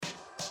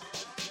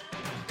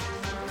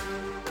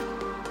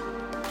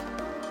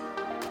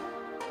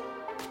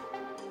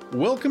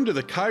Welcome to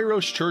the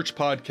Kairos Church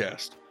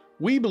Podcast.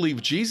 We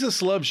believe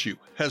Jesus loves you,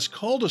 has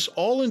called us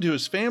all into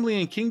his family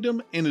and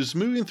kingdom, and is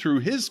moving through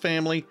his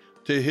family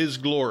to his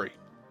glory.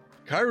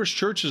 Kairos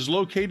Church is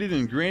located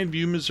in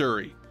Grandview,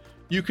 Missouri.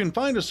 You can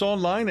find us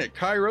online at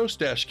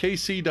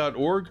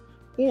kairos-kc.org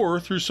or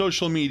through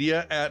social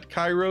media at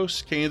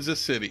Kairos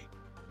Kansas City.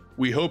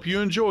 We hope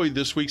you enjoyed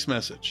this week's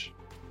message.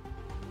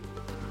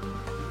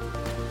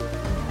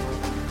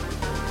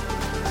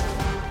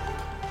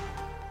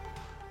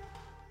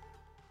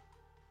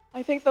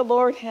 I think the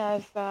Lord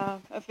has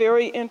a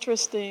very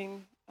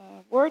interesting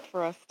word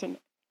for us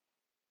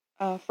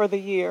for the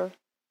year.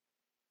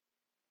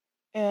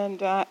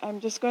 And I'm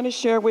just going to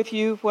share with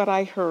you what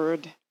I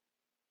heard.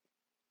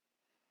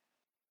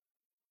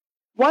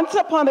 Once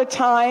upon a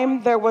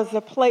time, there was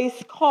a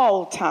place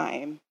called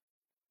time.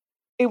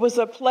 It was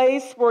a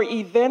place where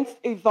events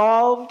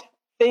evolved,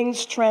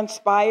 things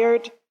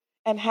transpired,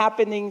 and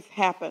happenings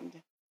happened.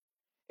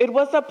 It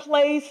was a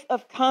place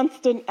of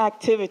constant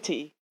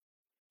activity.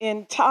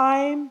 In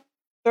time,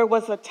 there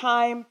was a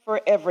time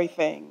for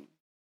everything.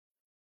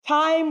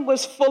 Time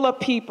was full of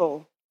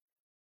people.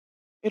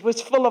 It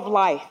was full of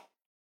life.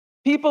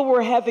 People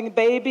were having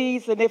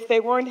babies, and if they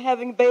weren't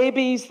having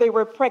babies, they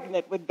were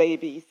pregnant with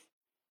babies.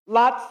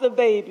 Lots of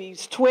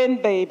babies, twin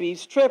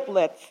babies,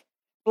 triplets,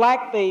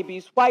 black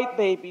babies, white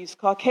babies,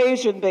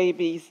 Caucasian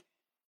babies,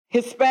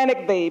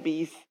 Hispanic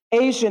babies,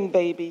 Asian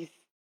babies.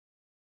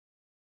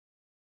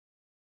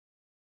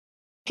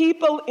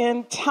 People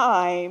in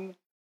time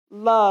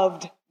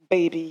loved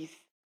babies.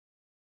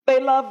 They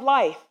loved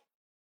life.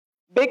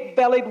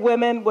 Big-bellied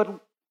women would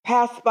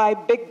pass by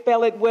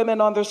big-bellied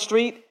women on the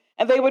street,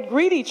 and they would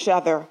greet each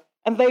other,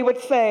 and they would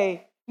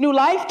say, "New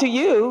life to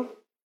you,"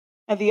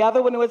 and the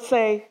other one would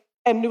say,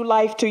 "And new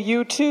life to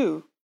you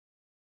too."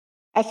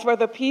 As for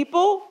the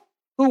people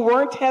who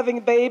weren't having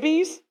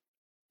babies,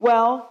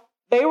 well,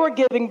 they were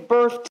giving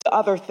birth to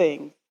other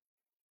things.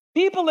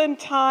 People in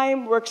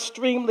time were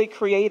extremely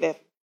creative.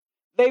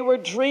 They were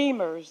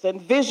dreamers and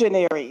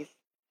visionaries.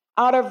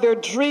 Out of their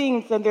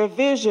dreams and their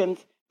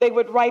visions, they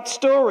would write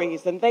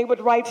stories and they would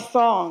write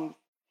songs.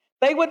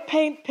 They would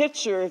paint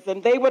pictures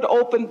and they would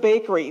open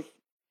bakeries.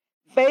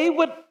 They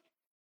would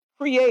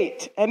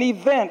create and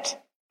invent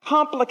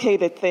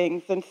complicated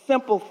things and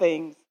simple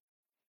things.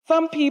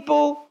 Some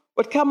people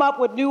would come up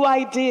with new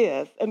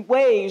ideas and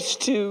ways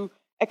to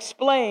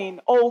explain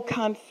old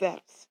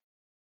concepts.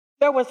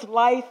 There was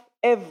life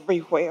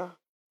everywhere.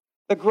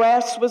 The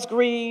grass was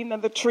green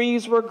and the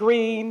trees were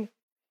green.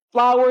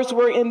 Flowers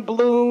were in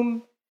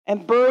bloom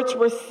and birds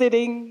were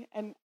sitting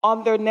and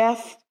on their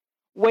nest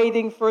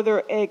waiting for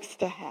their eggs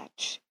to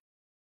hatch.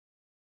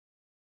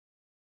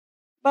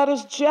 But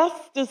it's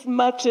just as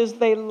much as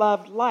they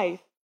loved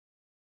life,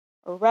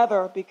 or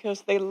rather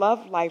because they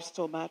loved life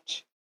so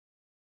much,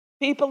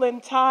 people in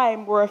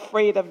time were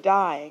afraid of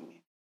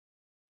dying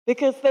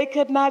because they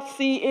could not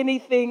see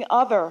anything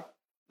other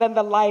than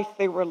the life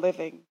they were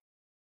living.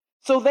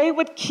 So they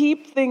would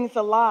keep things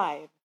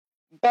alive,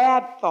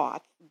 bad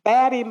thoughts,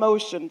 bad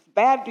emotions,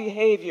 bad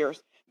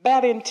behaviors,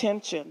 bad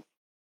intentions.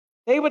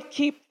 They would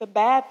keep the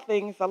bad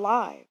things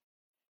alive.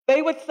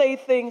 They would say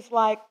things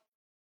like,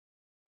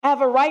 "I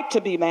have a right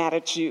to be mad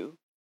at you,"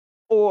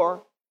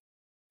 or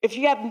 "If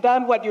you hadn't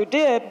done what you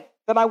did,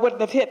 then I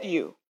wouldn't have hit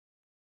you,"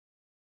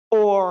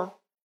 or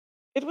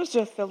 "It was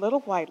just a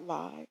little white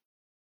lie,"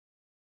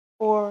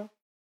 or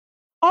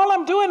 "All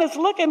I'm doing is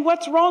looking,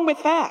 what's wrong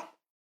with that?"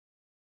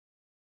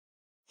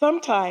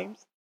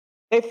 Sometimes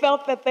they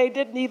felt that they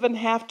didn't even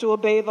have to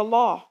obey the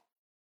law.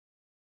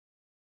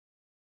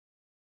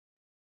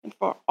 And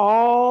for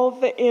all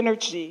the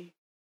energy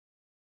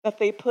that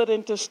they put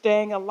into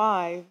staying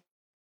alive,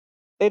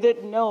 they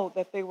didn't know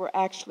that they were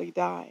actually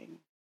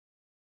dying.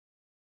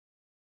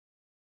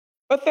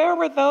 But there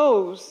were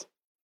those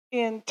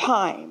in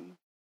time,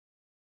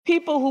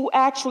 people who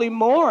actually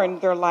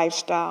mourned their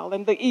lifestyle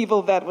and the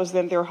evil that was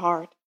in their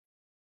heart.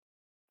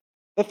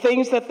 The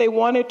things that they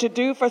wanted to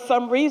do, for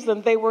some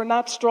reason, they were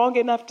not strong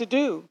enough to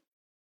do.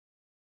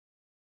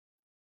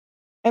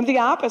 And the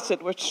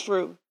opposite was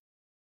true.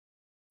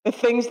 The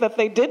things that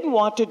they didn't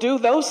want to do,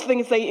 those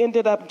things they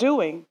ended up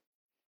doing.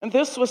 And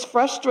this was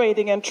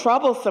frustrating and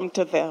troublesome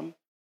to them.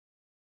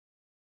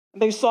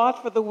 And they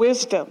sought for the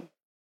wisdom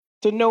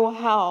to know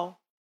how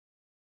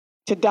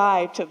to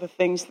die to the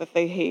things that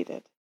they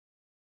hated.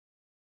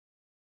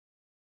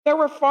 There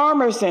were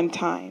farmers in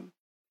time.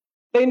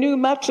 They knew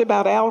much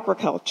about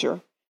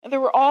agriculture, and they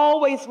were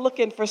always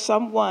looking for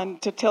someone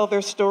to tell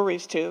their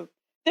stories to.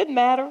 Didn't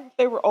matter if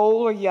they were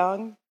old or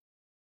young.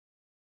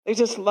 They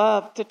just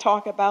loved to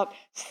talk about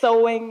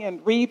sowing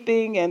and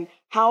reaping and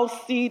how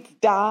seeds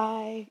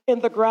die in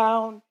the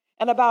ground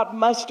and about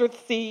mustard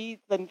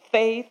seeds and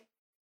faith,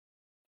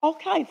 all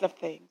kinds of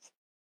things.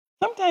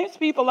 Sometimes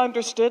people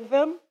understood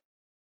them,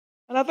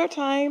 and other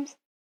times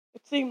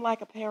it seemed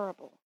like a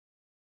parable.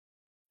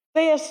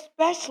 They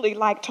especially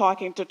liked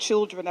talking to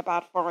children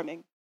about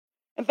farming.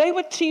 And they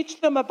would teach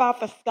them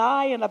about the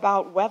sky and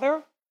about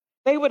weather.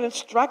 They would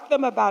instruct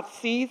them about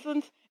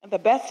seasons and the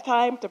best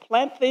time to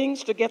plant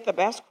things to get the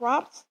best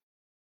crops.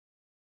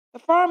 The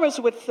farmers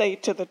would say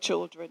to the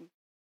children,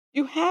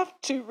 you have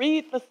to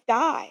read the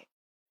sky.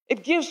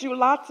 It gives you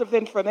lots of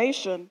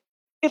information.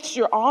 It's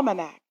your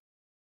almanac.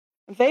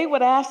 And they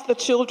would ask the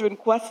children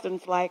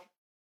questions like,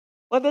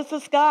 what does the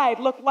sky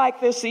look like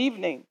this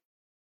evening?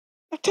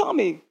 Now tell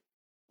me,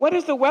 what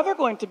is the weather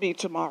going to be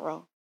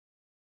tomorrow?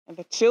 And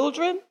the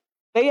children,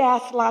 they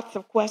ask lots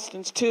of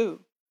questions too.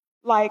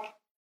 Like,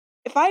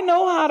 if I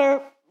know how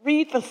to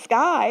read the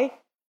sky,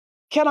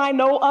 can I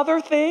know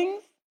other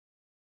things?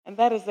 And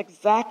that is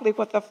exactly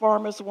what the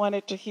farmers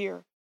wanted to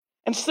hear.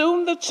 And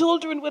soon the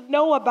children would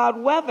know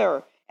about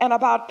weather and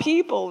about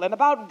people and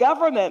about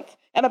government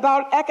and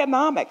about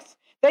economics.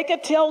 They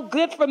could tell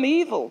good from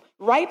evil,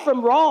 right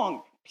from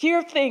wrong,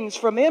 pure things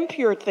from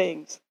impure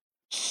things.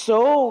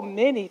 So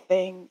many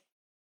things.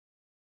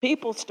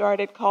 People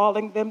started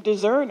calling them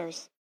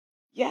discerners.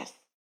 Yes,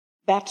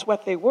 that's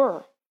what they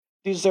were,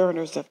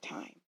 discerners of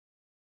time.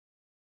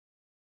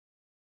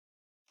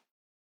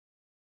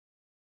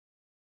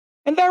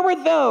 And there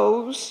were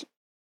those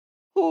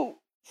who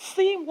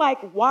seemed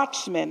like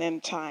watchmen in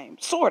time,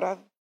 sort of.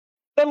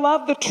 They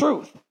loved the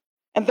truth.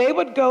 And they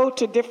would go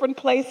to different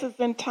places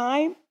in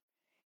time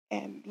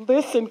and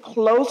listen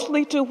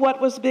closely to what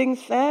was being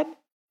said.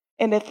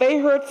 And if they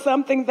heard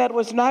something that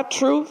was not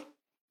truth,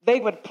 they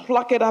would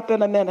pluck it up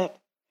in a minute.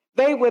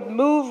 They would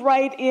move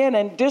right in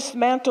and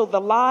dismantle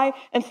the lie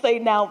and say,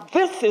 now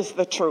this is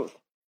the truth.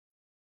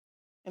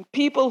 And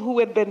people who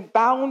had been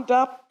bound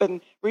up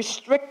and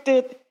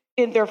restricted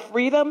in their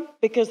freedom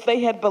because they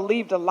had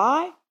believed a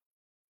lie,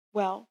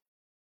 well,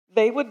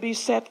 they would be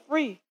set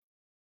free.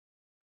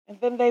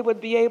 And then they would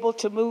be able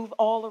to move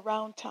all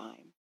around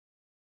time.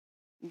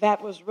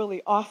 That was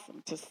really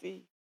awesome to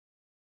see.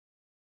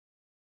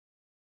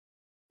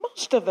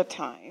 Most of the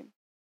time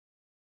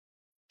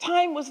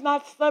was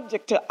not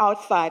subject to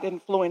outside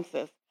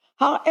influences.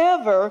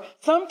 However,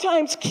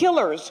 sometimes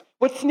killers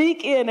would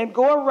sneak in and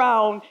go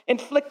around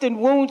inflicting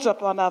wounds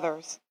upon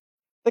others.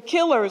 The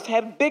killers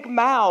had big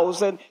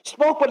mouths and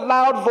spoke with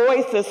loud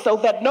voices so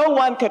that no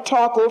one could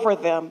talk over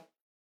them.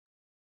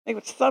 They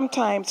would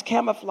sometimes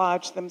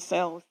camouflage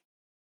themselves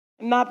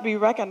and not be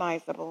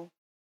recognizable.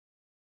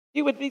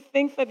 You would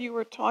think that you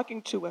were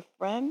talking to a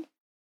friend,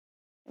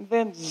 and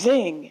then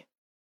zing,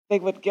 they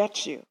would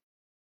get you.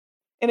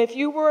 And if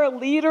you were a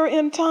leader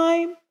in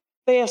time,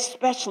 they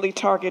especially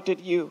targeted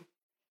you.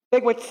 They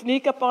would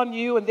sneak up on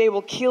you and they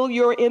will kill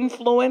your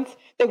influence.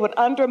 They would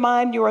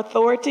undermine your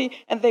authority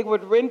and they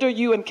would render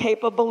you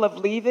incapable of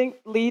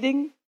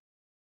leading.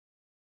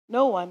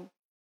 No one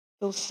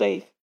feels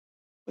safe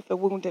with a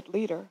wounded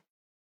leader.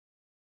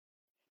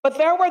 But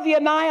there were the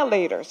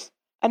annihilators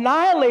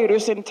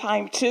in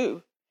time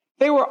too.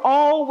 They were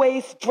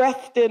always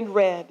dressed in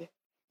red.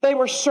 They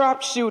were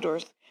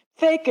sharpshooters.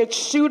 They could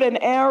shoot an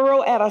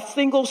arrow at a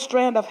single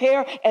strand of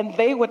hair and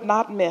they would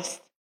not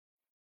miss.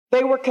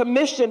 They were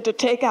commissioned to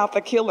take out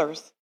the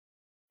killers.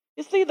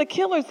 You see, the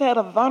killers had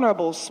a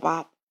vulnerable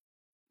spot.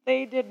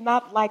 They did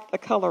not like the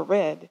color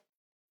red.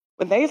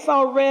 When they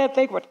saw red,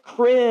 they would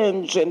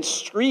cringe and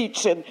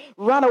screech and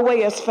run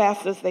away as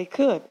fast as they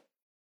could.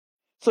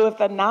 So if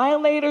the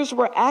annihilators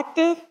were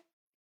active,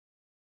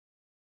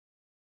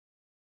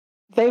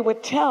 they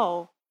would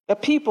tell the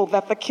people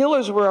that the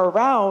killers were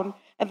around,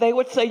 and they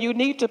would say, you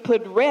need to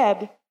put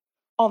red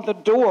on the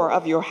door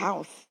of your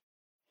house.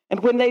 And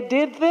when they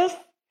did this,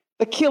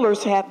 the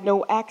killers had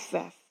no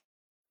access.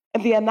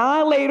 And the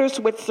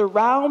annihilators would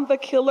surround the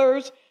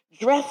killers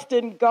dressed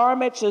in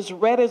garments as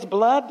red as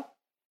blood,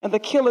 and the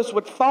killers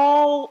would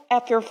fall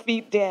at their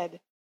feet dead.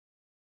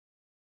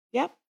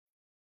 Yep.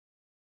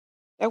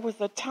 There was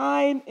a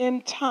time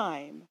in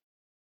time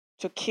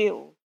to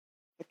kill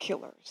the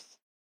killers.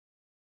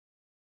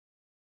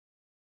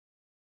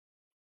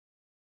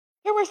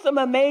 There were some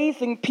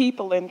amazing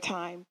people in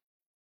time.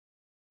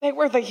 They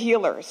were the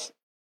healers.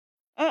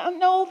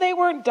 No, they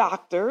weren't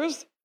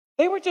doctors.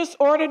 They were just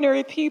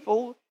ordinary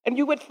people, and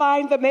you would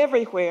find them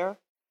everywhere.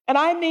 And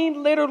I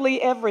mean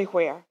literally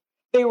everywhere.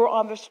 They were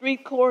on the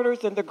street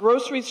corners, in the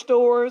grocery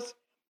stores.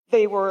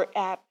 They were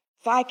at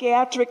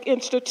psychiatric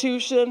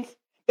institutions.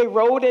 They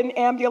rode in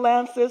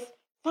ambulances.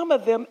 Some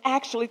of them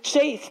actually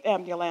chased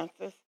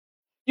ambulances.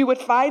 You would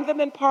find them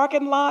in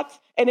parking lots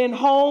and in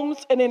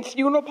homes and in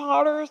funeral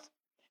parlors.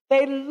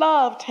 They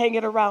loved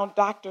hanging around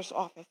doctors'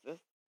 offices.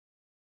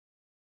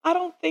 I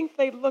don't think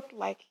they looked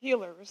like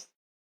healers.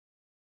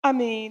 I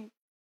mean,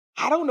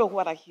 I don't know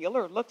what a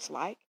healer looks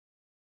like.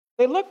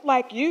 They looked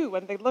like you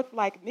and they looked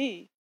like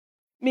me,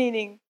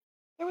 meaning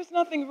there was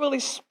nothing really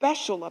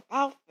special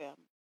about them.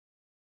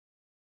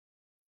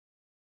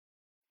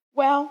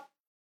 Well,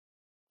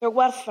 there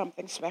was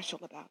something special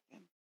about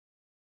them.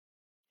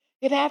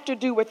 It had to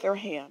do with their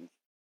hands.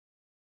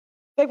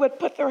 They would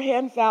put their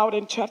hands out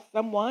and touch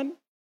someone,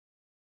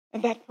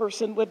 and that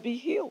person would be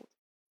healed.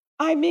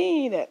 I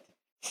mean it.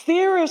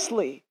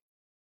 Seriously.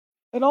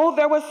 And oh,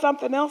 there was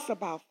something else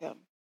about them.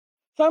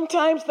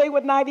 Sometimes they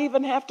would not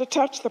even have to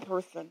touch the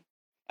person,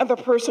 and the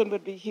person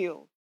would be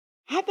healed.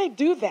 How'd they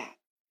do that?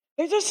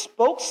 They just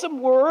spoke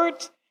some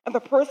words, and the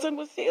person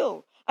was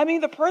healed. I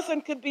mean, the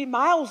person could be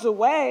miles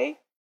away,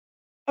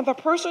 and the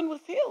person was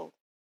healed.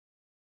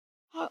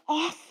 How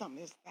awesome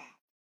is that?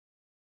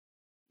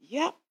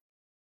 Yep.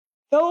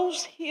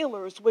 Those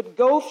healers would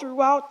go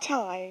throughout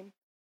time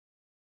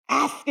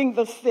asking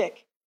the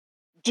sick,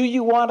 do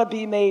you want to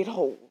be made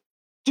whole?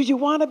 Do you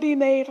want to be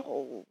made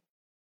whole?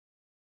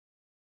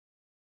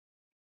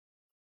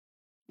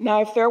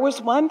 Now, if there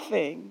was one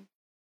thing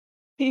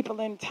people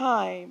in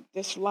time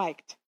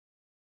disliked,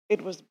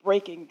 it was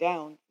breaking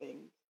down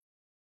things.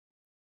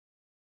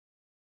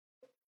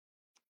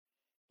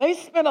 They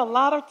spent a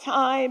lot of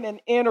time and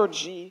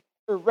energy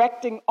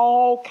erecting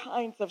all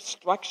kinds of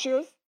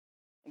structures.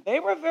 They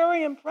were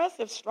very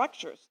impressive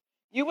structures.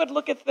 You would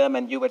look at them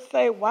and you would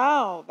say,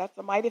 wow, that's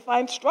a mighty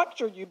fine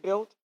structure you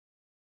built.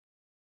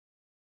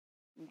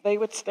 They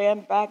would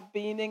stand back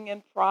beaming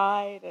in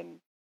pride and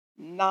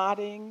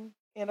nodding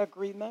in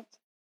agreement.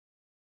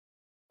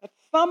 But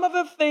some of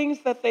the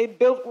things that they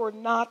built were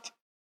not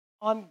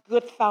on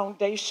good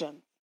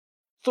foundations.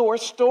 So a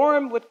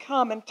storm would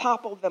come and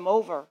topple them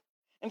over.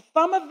 And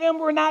some of them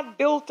were not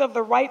built of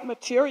the right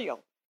material.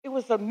 It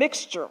was a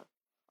mixture.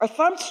 Or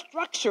some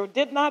structure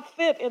did not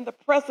fit in the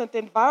present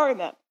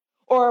environment.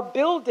 Or a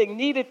building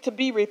needed to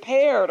be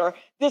repaired or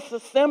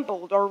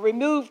disassembled or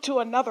removed to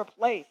another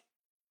place.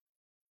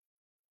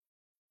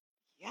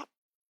 Yep.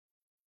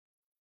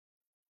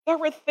 There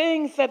were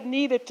things that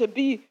needed to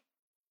be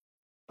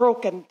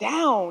broken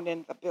down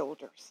in the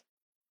builders.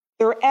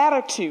 Their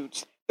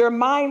attitudes, their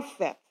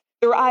mindsets,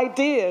 their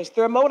ideas,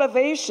 their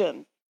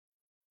motivations.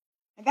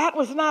 And that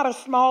was not a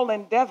small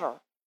endeavor.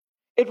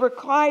 It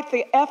required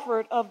the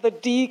effort of the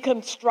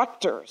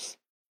deconstructors.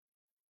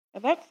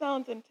 And that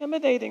sounds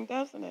intimidating,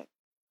 doesn't it?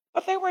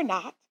 But they were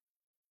not.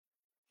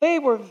 They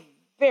were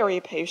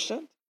very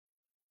patient,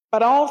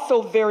 but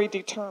also very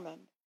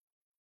determined.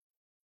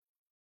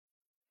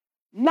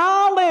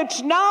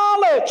 Knowledge,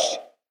 knowledge.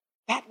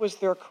 That was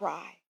their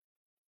cry.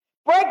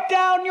 Break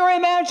down your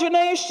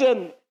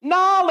imagination.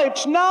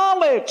 Knowledge,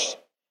 knowledge.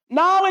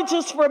 Knowledge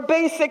is for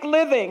basic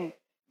living.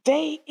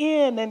 Day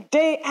in and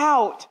day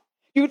out,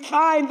 you'd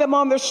find them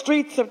on the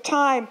streets of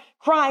time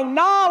crying,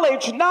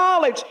 knowledge,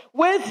 knowledge,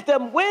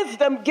 wisdom,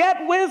 wisdom,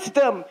 get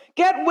wisdom,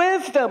 get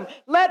wisdom.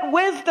 Let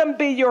wisdom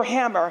be your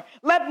hammer.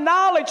 Let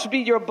knowledge be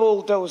your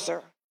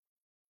bulldozer.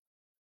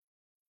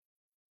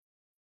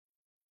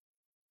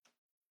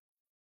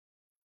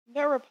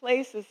 There were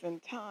places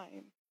in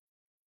time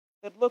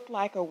that looked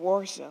like a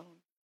war zone.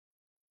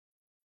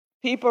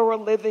 People were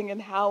living in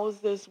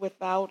houses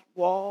without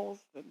walls,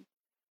 and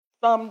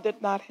some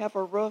did not have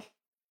a roof.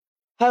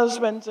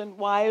 Husbands and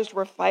wives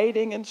were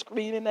fighting and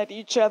screaming at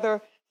each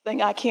other,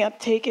 saying, I can't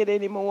take it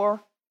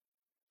anymore.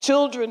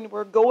 Children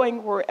were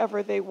going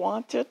wherever they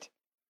wanted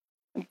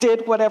and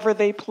did whatever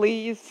they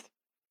pleased,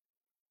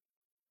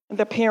 and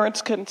the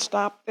parents couldn't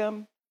stop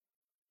them.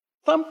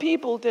 Some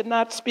people did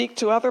not speak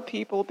to other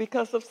people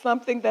because of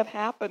something that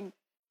happened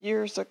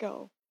years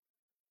ago.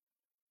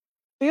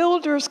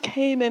 Builders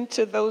came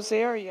into those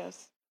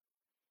areas.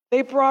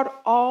 They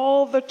brought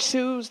all the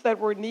tools that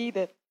were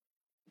needed,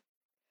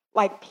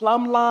 like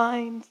plumb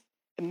lines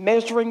and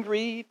measuring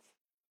reeds.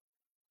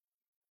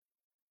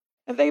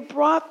 And they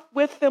brought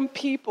with them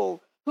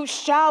people who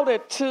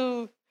shouted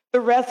to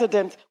the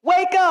residents,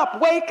 wake up,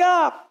 wake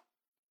up.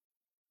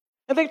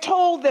 And they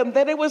told them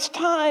that it was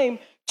time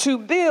to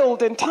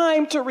build and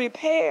time to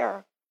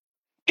repair.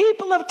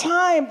 People of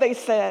time, they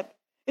said,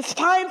 it's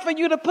time for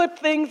you to put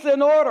things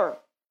in order.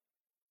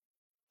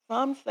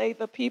 Some say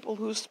the people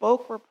who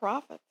spoke were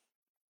prophets.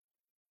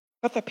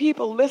 But the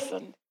people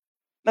listened,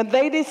 and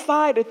they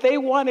decided they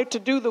wanted to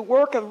do the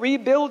work of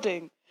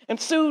rebuilding. And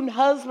soon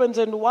husbands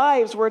and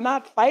wives were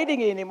not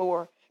fighting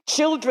anymore.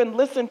 Children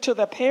listened to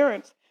the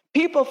parents.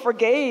 People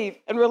forgave,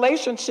 and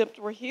relationships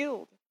were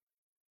healed.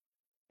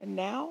 And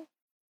now,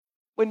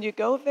 when you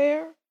go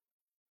there,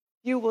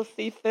 you will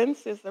see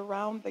fences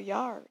around the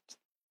yards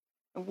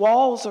and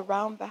walls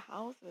around the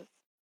houses.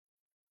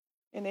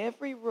 And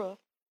every roof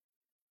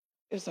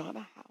is on a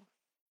house.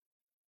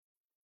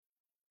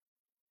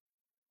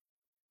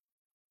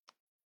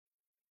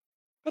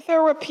 But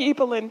there were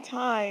people in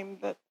time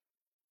that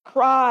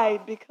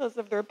cried because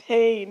of their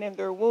pain and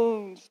their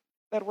wounds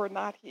that were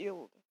not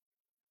healed.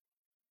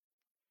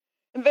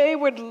 And they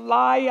would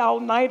lie all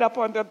night up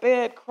on their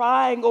bed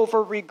crying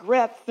over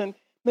regrets and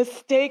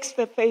mistakes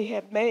that they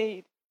had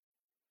made.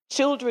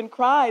 Children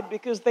cried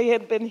because they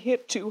had been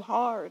hit too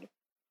hard,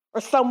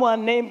 or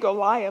someone named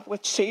Goliath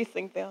was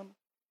chasing them.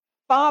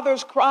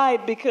 Fathers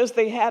cried because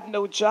they had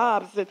no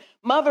jobs, and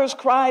mothers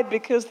cried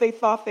because they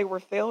thought they were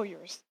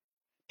failures.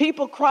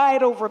 People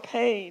cried over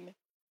pain,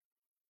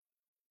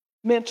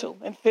 mental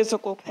and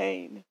physical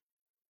pain.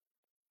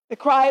 They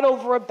cried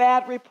over a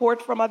bad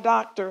report from a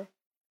doctor,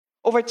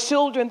 over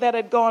children that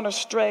had gone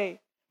astray.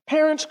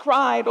 Parents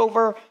cried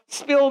over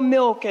spilled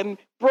milk and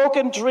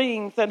broken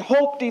dreams and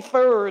hope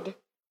deferred.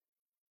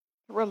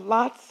 There were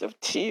lots of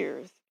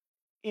tears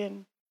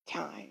in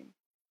time.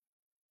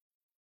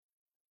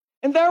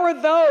 And there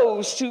were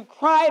those who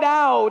cried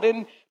out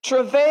in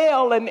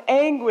travail and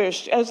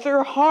anguish as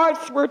their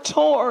hearts were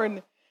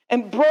torn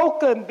and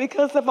broken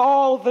because of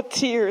all the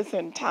tears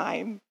in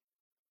time,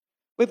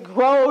 with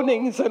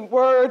groanings and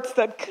words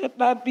that could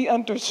not be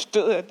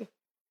understood.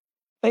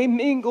 They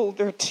mingled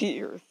their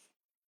tears.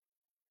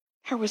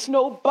 There was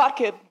no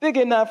bucket big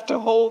enough to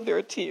hold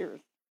their tears.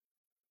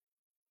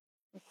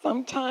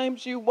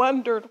 Sometimes you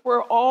wondered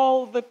where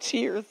all the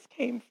tears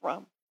came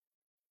from.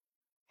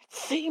 It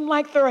seemed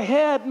like their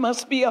head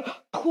must be a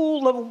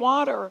pool of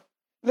water.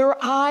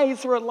 Their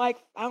eyes were like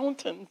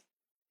fountains.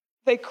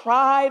 They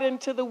cried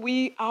into the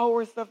wee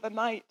hours of the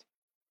night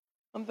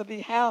on the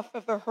behalf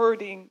of the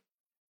hurting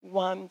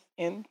ones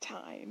in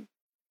time.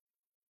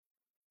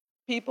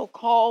 People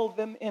called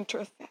them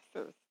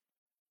intercessors.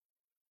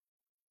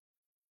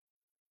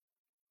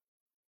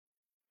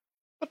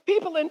 But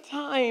people in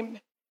time,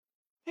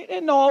 they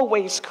didn't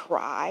always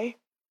cry.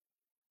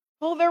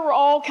 Oh, there were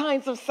all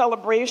kinds of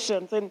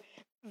celebrations, and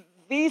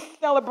these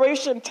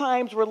celebration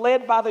times were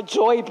led by the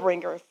joy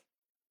bringers.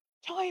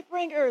 Joy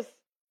bringers,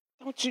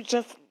 don't you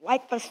just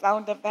like the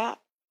sound of that?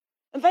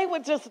 And they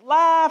would just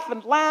laugh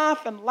and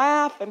laugh and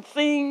laugh and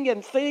sing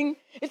and sing.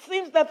 It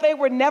seems that they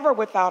were never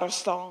without a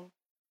song.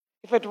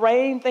 If it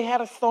rained, they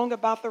had a song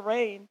about the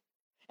rain.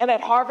 And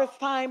at harvest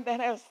time, they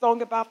had a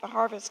song about the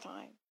harvest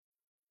time.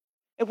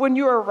 And when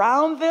you were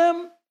around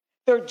them,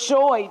 their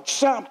joy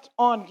jumped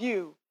on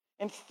you.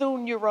 And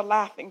soon you were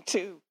laughing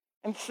too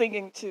and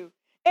singing too.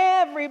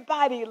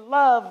 Everybody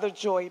loved the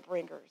joy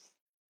bringers.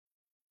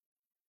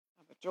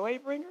 Now, the joy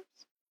bringers,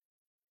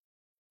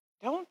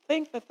 don't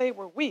think that they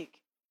were weak.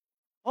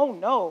 Oh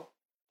no,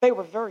 they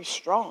were very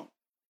strong.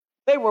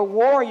 They were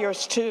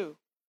warriors too.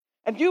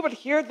 And you would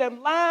hear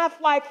them laugh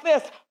like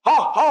this,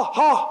 ha, ha,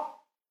 ha.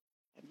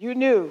 And you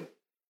knew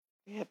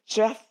they had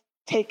just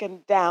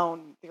taken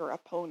down their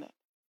opponent.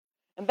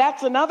 And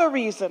that's another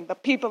reason the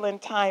people in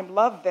time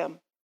loved them,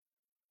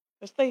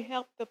 because they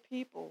helped the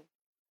people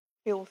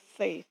feel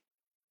safe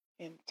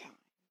in time.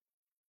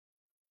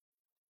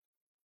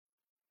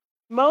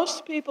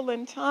 Most people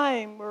in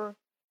time were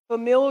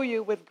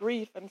familiar with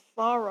grief and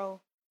sorrow.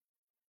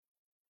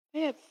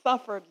 They had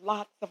suffered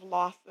lots of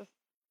losses.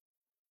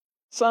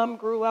 Some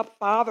grew up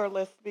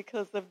fatherless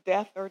because of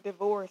death or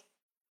divorce.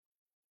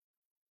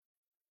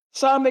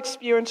 Some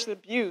experienced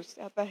abuse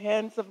at the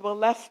hands of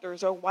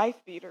molesters or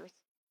wife beaters.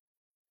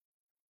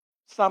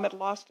 Some had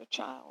lost a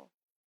child.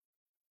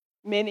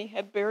 Many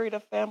had buried a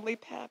family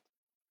pet.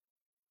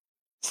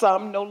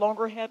 Some no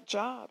longer had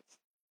jobs.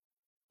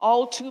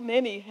 All too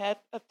many had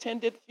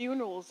attended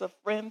funerals of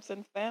friends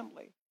and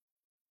family.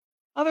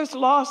 Others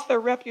lost their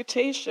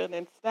reputation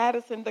and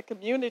status in the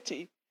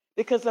community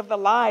because of the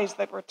lies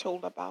that were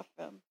told about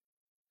them.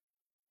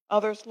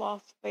 Others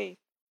lost faith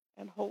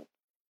and hope.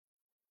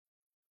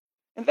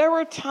 And there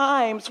were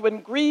times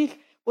when grief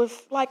was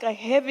like a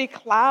heavy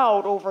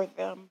cloud over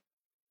them.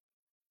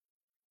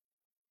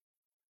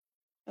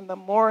 And the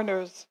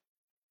mourners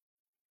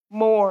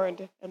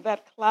mourned, and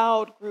that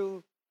cloud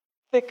grew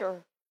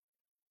thicker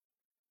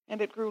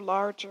and it grew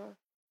larger.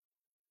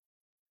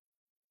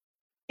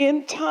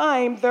 In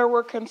time, there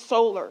were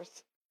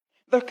consolers.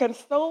 The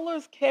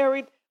consolers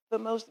carried the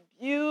most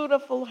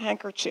beautiful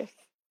handkerchiefs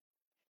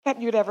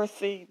that you'd ever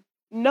seen.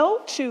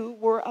 No two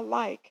were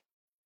alike.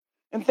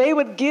 And they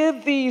would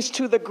give these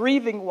to the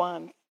grieving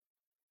ones.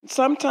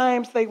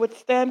 Sometimes they would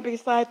stand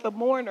beside the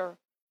mourner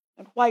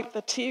and wipe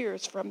the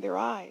tears from their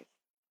eyes.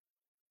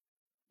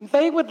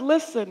 They would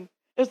listen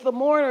as the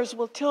mourners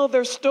will tell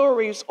their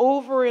stories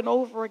over and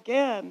over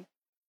again.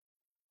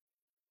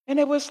 And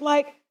it was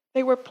like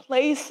they were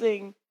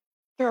placing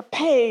their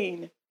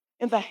pain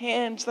in the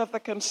hands of the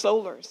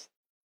consolers.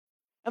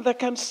 And the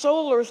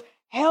consolers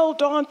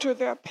held on to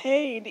their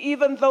pain,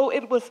 even though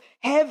it was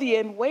heavy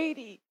and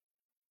weighty.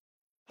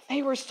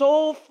 They were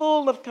so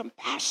full of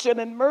compassion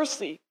and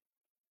mercy,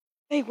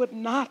 they would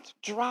not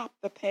drop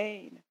the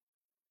pain.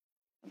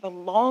 And the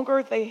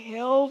longer they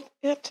held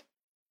it,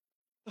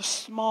 the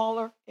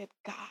smaller it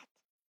got,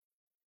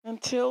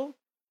 until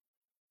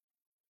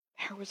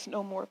there was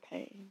no more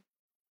pain.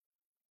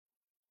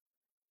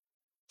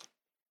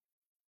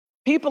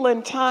 People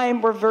in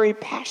time were very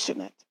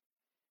passionate,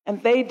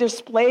 and they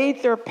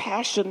displayed their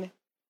passion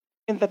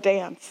in the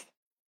dance.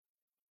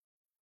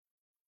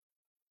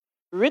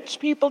 Rich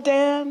people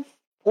dance,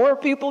 poor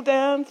people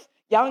dance,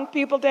 young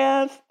people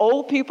dance,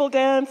 old people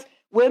dance,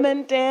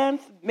 women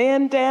dance,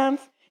 men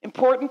dance,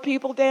 important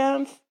people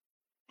dance,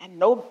 and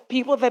no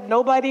people that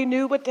nobody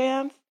knew would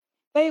dance.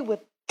 They would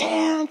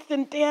dance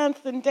and dance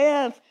and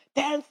dance,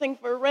 dancing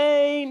for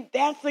rain,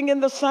 dancing in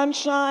the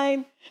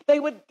sunshine. They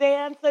would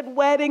dance at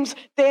weddings,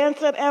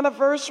 dance at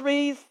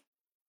anniversaries.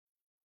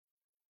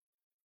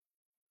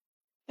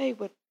 They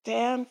would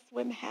dance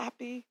when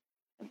happy,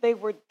 and they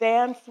would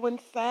dance when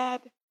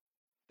sad,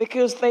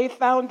 because they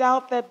found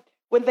out that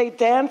when they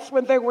danced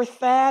when they were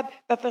sad,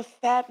 that the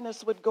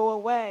sadness would go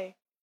away.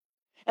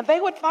 And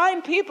they would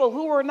find people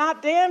who were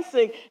not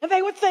dancing, and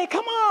they would say,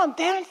 "Come on,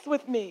 dance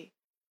with me."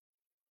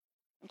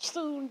 And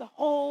soon the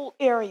whole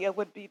area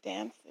would be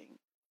dancing.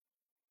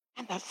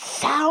 And the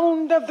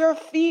sound of their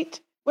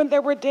feet when they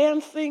were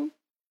dancing,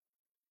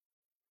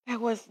 there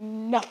was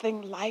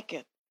nothing like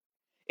it.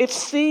 It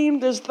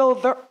seemed as though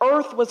the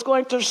earth was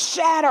going to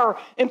shatter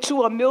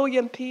into a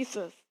million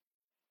pieces.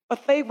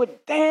 But they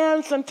would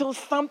dance until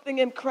something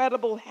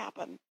incredible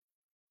happened.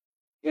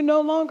 You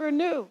no longer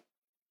knew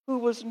who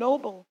was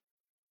noble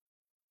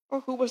or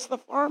who was the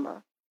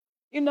farmer.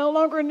 You no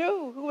longer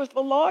knew who was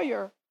the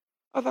lawyer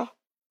or the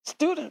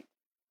student.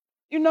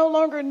 You no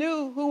longer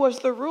knew who was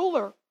the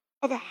ruler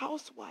or the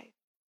housewife.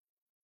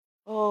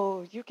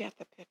 Oh, you get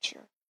the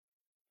picture.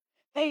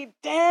 They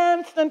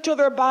danced until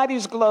their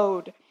bodies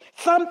glowed,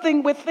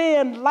 something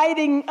within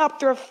lighting up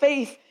their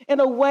face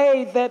in a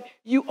way that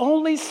you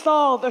only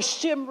saw the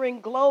shimmering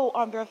glow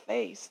on their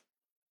face.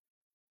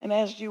 And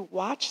as you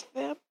watched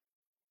them,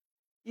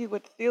 you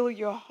would feel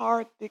your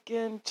heart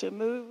begin to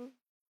move,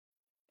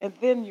 and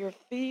then your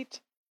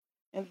feet,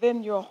 and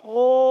then your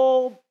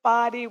whole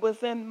body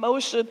was in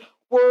motion,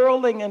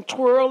 whirling and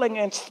twirling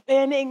and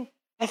spinning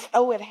as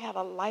though it had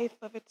a life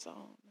of its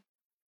own.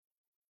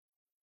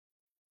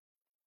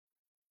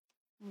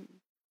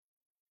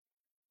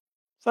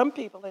 Some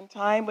people in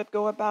time would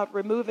go about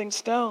removing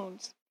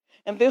stones.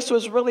 And this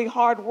was really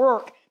hard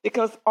work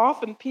because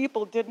often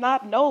people did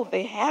not know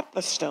they had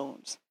the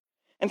stones.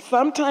 And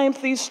sometimes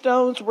these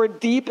stones were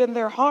deep in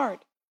their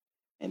heart.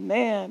 And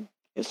man,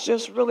 it's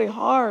just really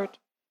hard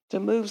to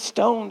move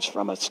stones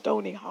from a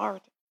stony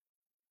heart,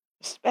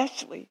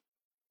 especially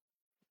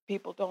if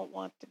people don't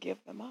want to give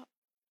them up.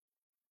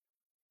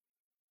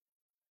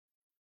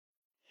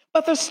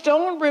 But the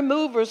stone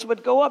removers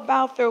would go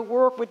about their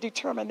work with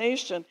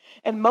determination.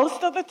 And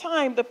most of the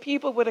time, the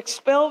people would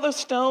expel the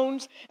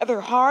stones and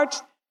their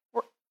hearts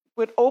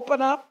would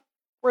open up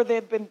where they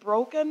had been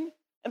broken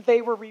and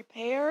they were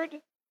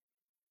repaired.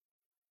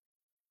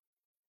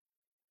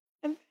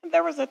 And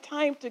there was a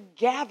time to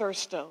gather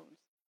stones.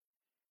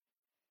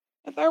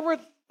 And there were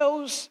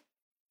those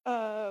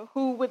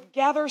who would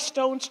gather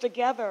stones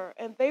together,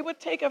 and they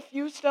would take a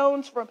few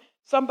stones from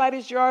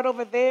somebody's yard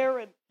over there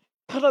and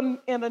put them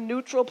in a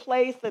neutral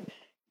place, and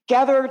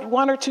gathered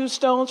one or two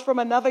stones from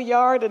another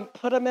yard and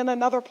put them in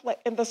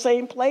in the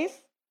same place.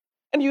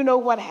 And you know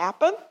what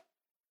happened?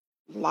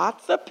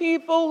 Lots of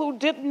people who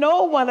didn't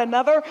know one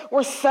another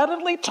were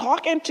suddenly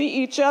talking to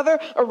each other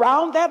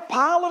around that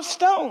pile of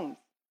stones.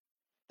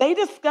 They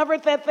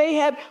discovered that they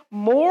had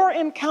more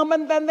in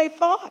common than they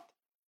thought.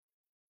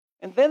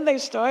 And then they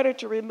started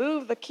to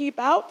remove the keep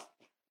out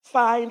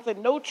signs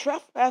and no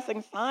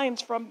trespassing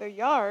signs from their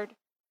yard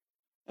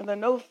and the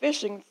no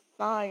fishing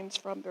signs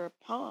from their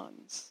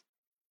ponds.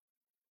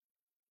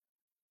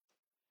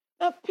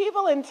 Now,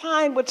 people in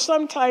time would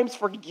sometimes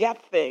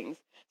forget things,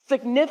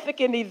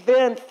 significant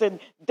events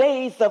and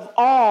days of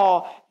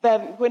awe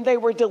that when they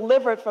were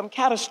delivered from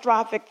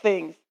catastrophic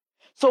things.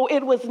 So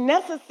it was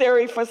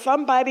necessary for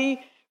somebody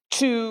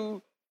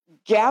to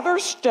gather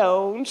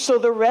stones so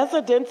the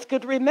residents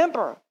could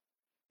remember.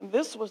 And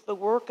this was the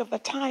work of the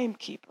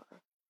timekeeper.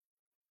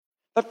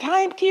 The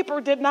timekeeper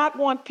did not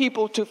want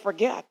people to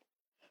forget.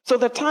 So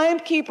the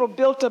timekeeper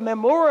built a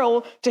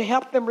memorial to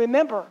help them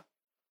remember.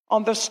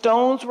 On the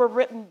stones were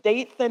written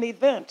dates and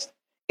events.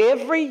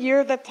 Every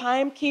year, the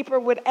timekeeper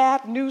would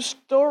add new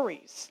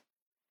stories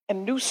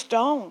and new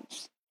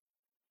stones.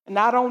 And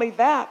not only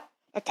that,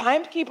 the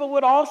timekeeper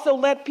would also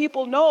let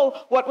people know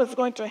what was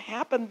going to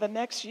happen the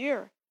next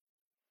year.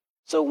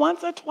 So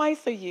once or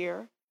twice a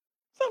year,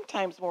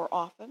 sometimes more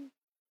often,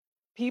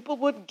 people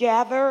would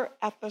gather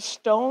at the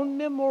stone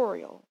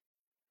memorial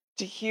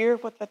to hear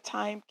what the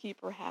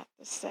timekeeper had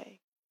to say.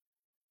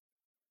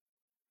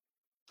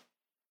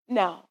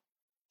 Now,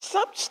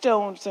 some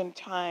stones in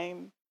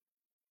time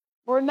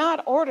were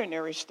not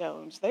ordinary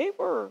stones. They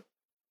were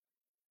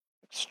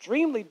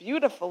extremely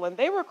beautiful, and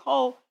they were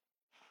called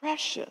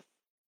precious.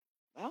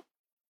 Well,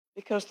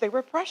 because they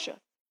were precious.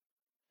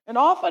 And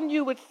often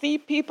you would see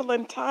people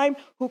in time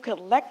who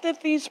collected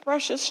these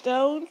precious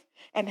stones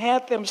and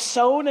had them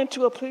sewn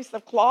into a piece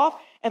of cloth,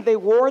 and they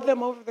wore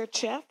them over their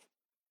chest.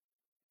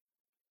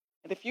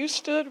 And if you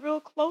stood real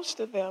close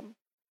to them,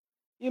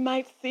 you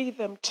might see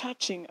them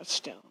touching a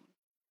stone.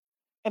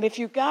 And if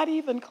you got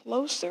even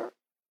closer,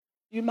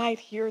 you might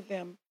hear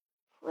them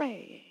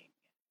praying.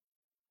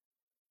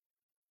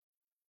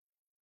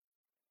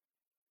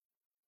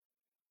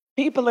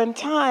 People in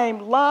time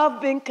loved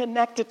being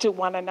connected to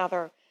one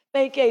another.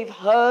 They gave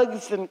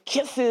hugs and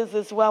kisses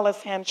as well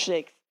as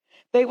handshakes.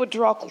 They would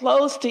draw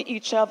close to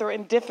each other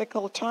in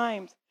difficult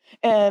times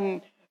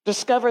and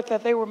discovered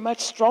that they were much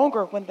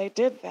stronger when they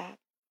did that.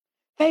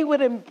 They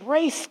would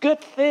embrace good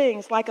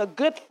things like a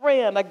good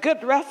friend, a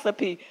good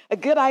recipe, a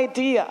good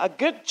idea, a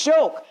good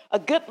joke, a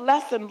good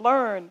lesson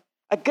learned,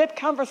 a good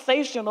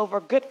conversation over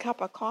a good cup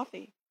of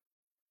coffee.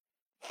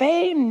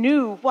 They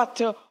knew what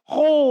to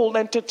hold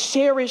and to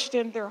cherish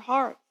in their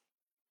hearts.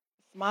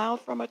 A smile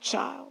from a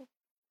child,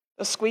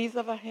 the squeeze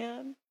of a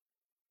hand,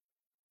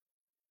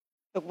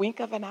 the wink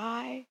of an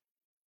eye,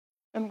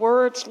 and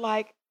words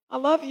like, I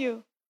love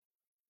you,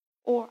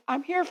 or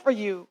I'm here for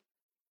you,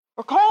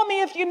 or call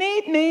me if you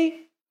need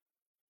me,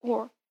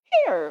 or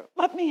here,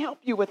 let me help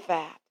you with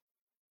that,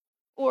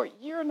 or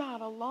you're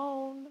not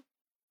alone,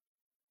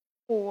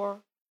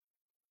 or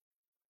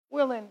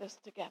we'll end this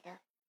together.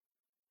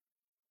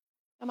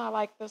 And I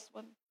like this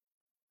one.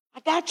 I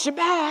got your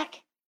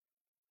back.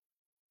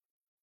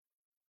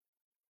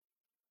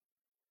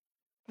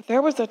 But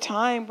there was a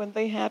time when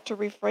they had to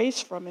refrain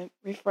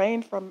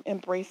from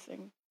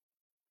embracing.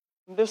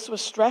 And this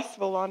was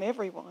stressful on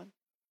everyone.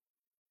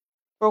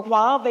 For a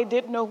while, they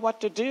didn't know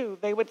what to do.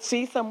 They would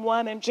see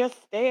someone and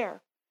just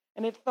stare,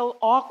 and it felt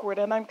awkward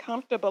and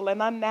uncomfortable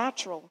and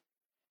unnatural,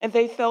 and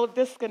they felt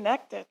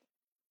disconnected.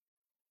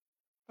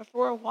 But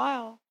for a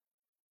while,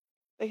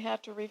 they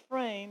had to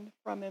refrain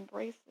from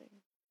embracing.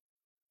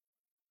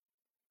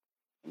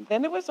 And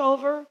then it was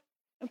over,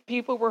 and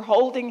people were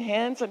holding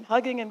hands and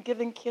hugging and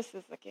giving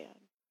kisses again.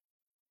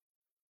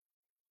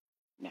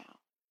 Now,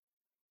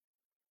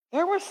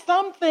 there were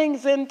some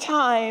things in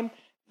time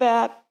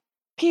that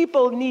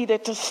people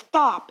needed to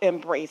stop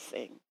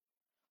embracing,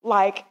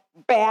 like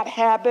bad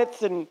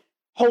habits and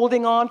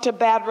holding on to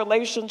bad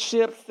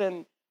relationships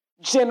and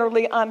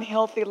generally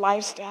unhealthy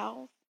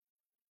lifestyles.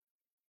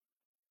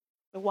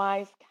 The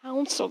wise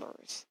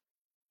counselors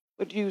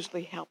would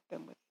usually help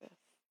them with this.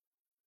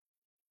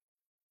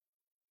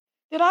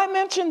 Did I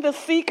mention the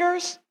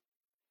seekers?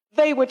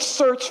 They would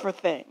search for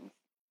things,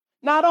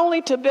 not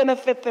only to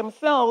benefit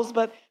themselves,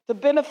 but to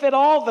benefit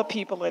all the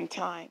people in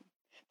time.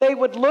 They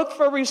would look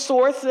for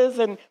resources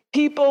and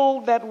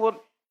people that would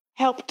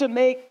help to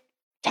make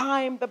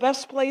time the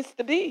best place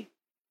to be.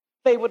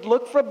 They would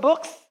look for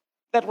books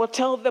that would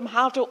tell them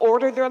how to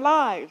order their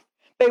lives.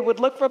 They would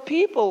look for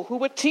people who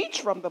would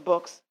teach from the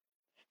books.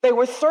 They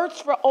would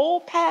search for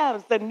old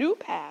paths and new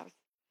paths.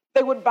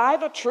 They would buy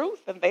the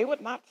truth and they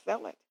would not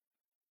sell it.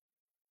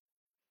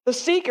 The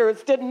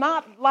seekers did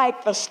not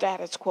like the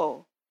status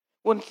quo.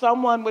 When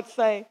someone would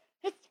say,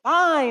 it's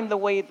fine the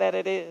way that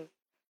it is,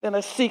 then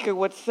a seeker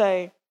would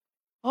say,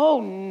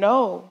 oh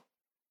no,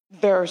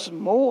 there's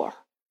more.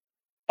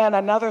 And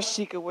another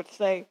seeker would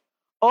say,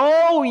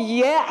 oh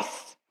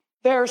yes,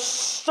 there's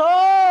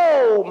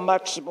so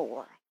much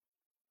more.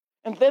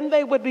 And then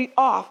they would be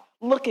off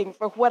looking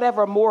for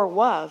whatever more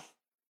was.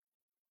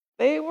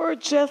 They were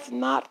just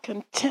not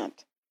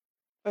content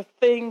for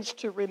things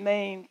to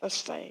remain the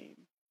same.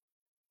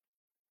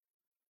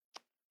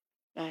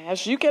 Now,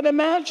 as you can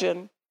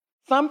imagine,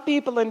 some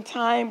people in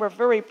time were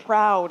very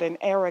proud and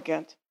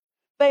arrogant.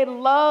 They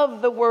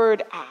loved the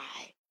word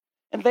I,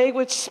 and they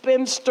would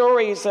spin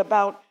stories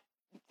about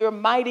their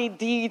mighty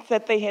deeds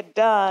that they had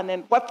done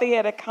and what they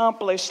had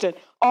accomplished and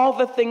all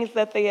the things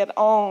that they had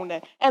owned,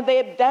 and they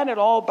had done it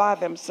all by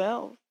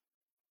themselves.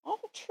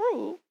 All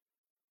true.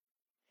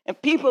 And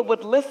people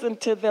would listen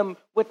to them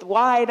with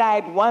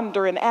wide-eyed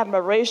wonder and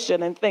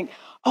admiration and think,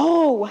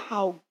 oh,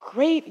 how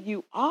great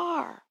you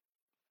are.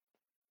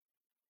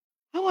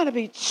 I want to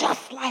be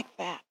just like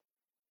that.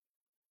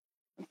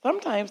 And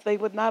sometimes they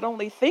would not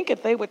only think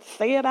it, they would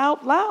say it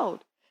out loud.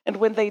 And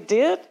when they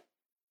did,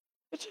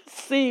 it just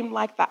seemed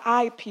like the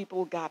I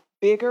people got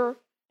bigger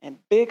and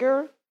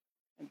bigger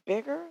and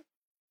bigger,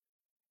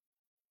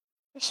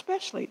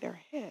 especially their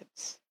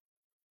heads.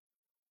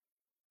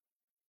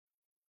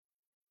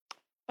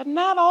 But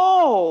not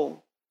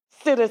all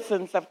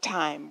citizens of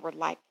time were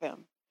like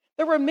them.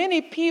 There were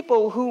many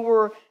people who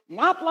were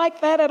not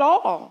like that at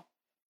all.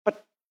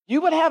 But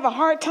you would have a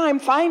hard time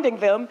finding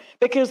them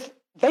because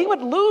they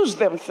would lose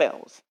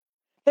themselves.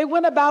 They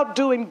went about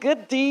doing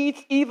good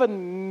deeds,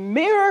 even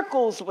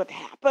miracles would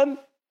happen,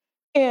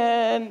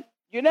 and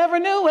you never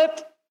knew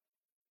it.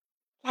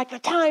 Like the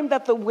time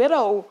that the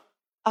widow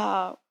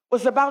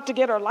was about to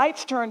get her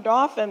lights turned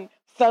off and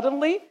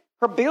suddenly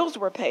her bills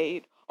were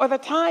paid. Or the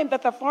time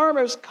that the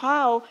farmer's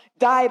cow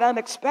died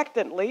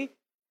unexpectedly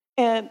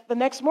and the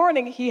next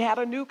morning he had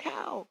a new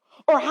cow.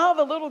 Or how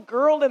the little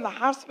girl in the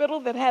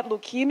hospital that had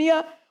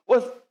leukemia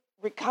was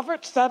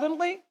recovered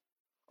suddenly.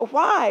 Or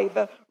why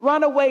the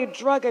runaway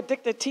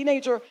drug-addicted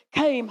teenager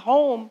came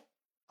home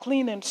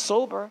clean and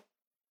sober.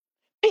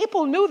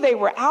 People knew they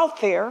were out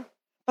there,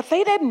 but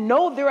they didn't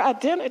know their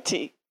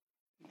identity.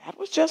 That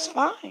was just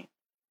fine.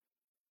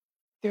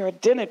 Their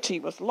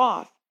identity was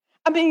lost.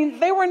 I mean,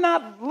 they were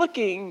not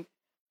looking,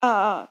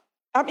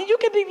 you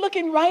could be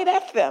looking right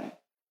at them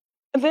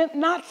and then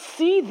not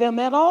see them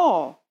at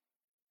all.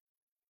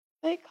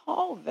 They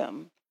called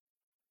them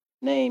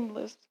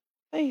nameless,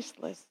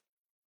 faceless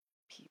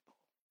people.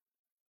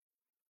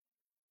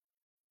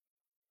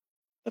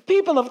 The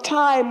people of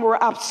time were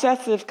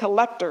obsessive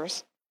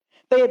collectors.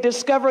 They had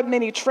discovered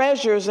many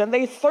treasures, and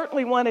they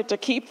certainly wanted to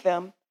keep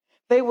them.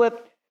 They would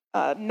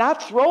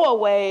not throw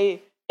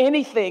away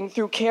anything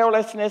through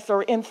carelessness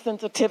or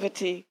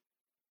insensitivity,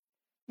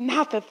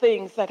 not the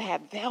things that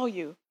had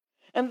value.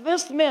 And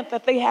this meant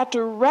that they had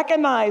to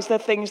recognize the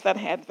things that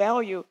had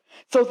value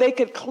so they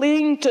could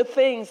cling to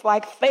things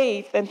like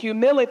faith and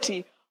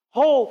humility,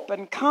 hope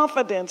and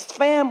confidence,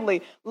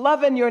 family,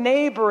 loving your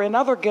neighbor, and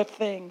other good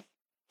things,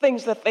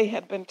 things that they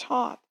had been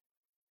taught.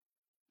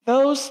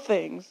 Those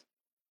things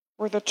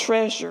were the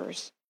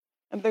treasures,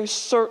 and they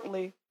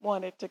certainly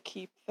wanted to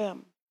keep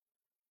them.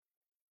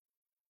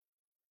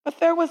 But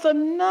there was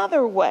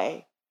another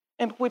way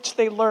in which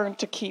they learned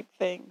to keep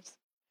things.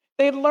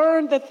 They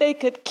learned that they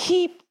could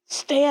keep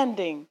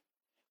standing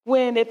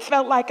when it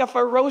felt like a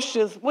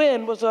ferocious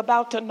wind was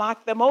about to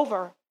knock them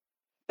over.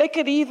 They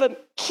could even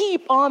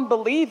keep on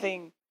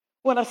believing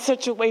when a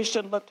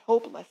situation looked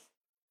hopeless.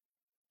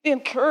 The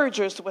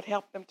encouragers would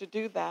help them to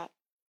do that.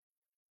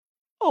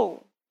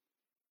 Oh,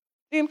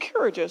 the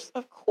encouragers,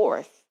 of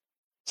course.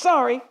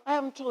 Sorry, I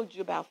haven't told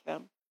you about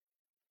them.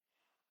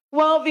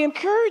 Well, the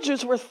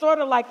encouragers were sort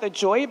of like the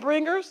joy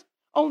bringers,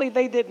 only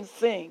they didn't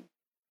sing.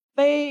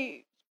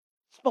 They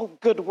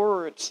spoke good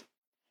words.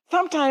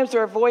 Sometimes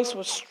their voice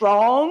was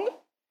strong,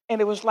 and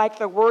it was like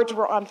the words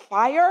were on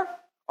fire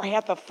or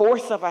had the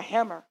force of a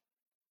hammer.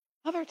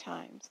 Other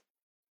times,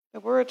 the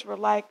words were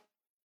like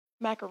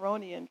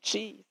macaroni and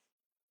cheese,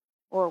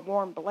 or a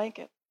warm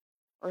blanket,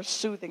 or a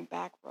soothing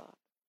back rub.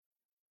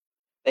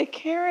 They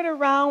carried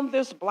around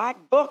this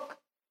black book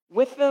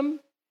with them,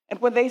 and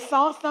when they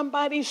saw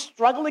somebody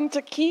struggling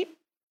to keep,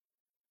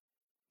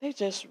 they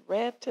just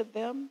read to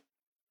them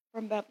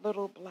from that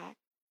little black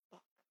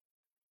book.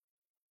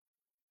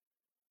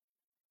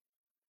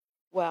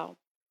 Well,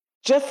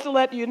 just to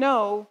let you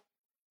know,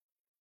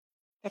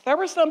 if there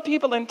were some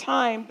people in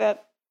time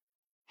that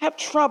had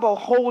trouble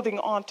holding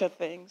on to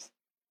things,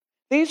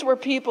 these were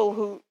people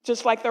who,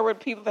 just like there were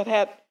people that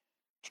had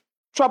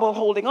trouble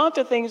holding on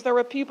to things, there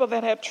were people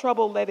that had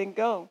trouble letting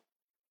go.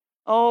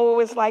 Oh, it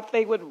was like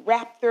they would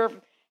wrap their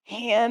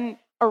hand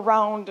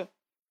around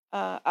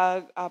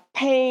a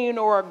pain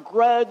or a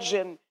grudge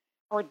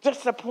or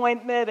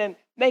disappointment and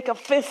make a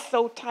fist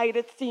so tight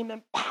it seemed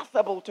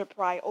impossible to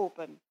pry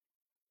open.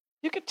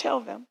 You could tell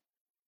them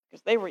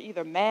because they were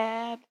either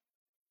mad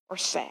or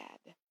sad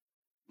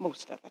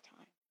most of the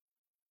time.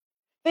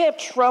 They have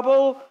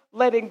trouble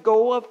letting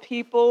go of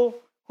people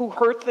who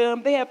hurt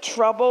them. They have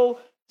trouble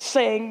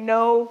saying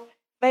no.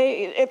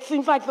 It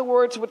seems like the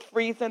words would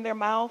freeze in their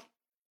mouth.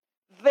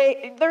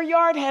 Their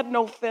yard had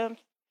no fence,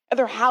 and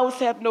their house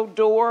had no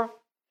door.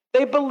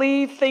 They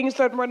believed things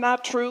that were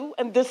not true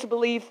and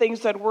disbelieved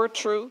things that were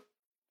true.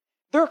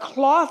 Their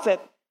closet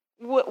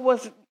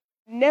was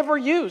never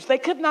used. They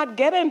could not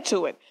get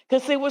into it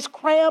because it was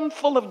crammed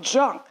full of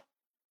junk.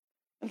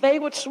 They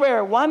would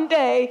swear, one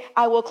day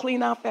I will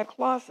clean out that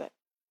closet.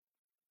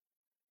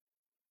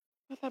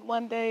 But that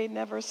one day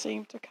never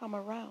seemed to come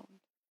around.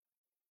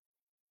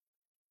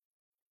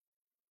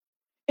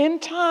 In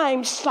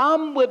time,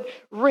 some would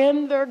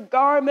rend their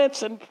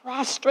garments and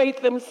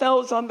prostrate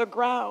themselves on the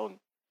ground,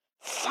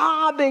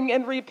 sobbing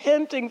and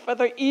repenting for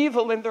the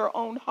evil in their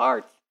own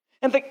hearts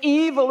and the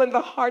evil in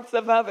the hearts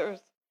of others.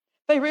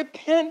 They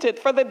repented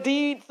for the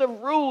deeds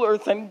of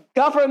rulers and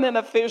government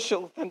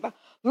officials and the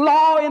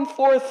law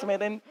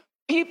enforcement and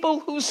people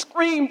who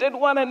screamed at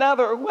one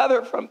another,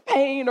 whether from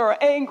pain or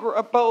anger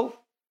or both.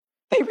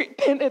 They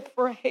repented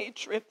for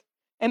hatred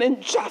and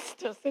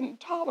injustice and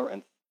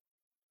intolerance.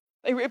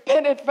 They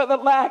repented for the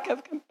lack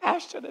of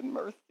compassion and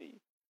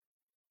mercy.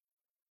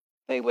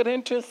 They would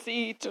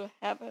intercede to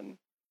heaven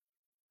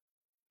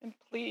and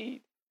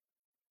plead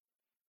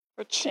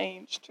for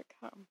change to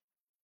come.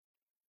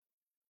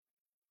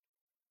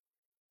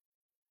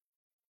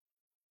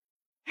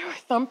 There were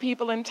some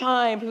people in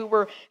time who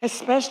were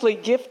especially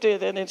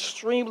gifted and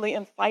extremely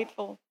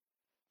insightful.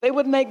 They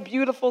would make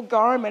beautiful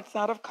garments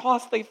out of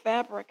costly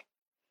fabric,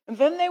 and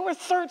then they would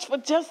search for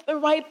just the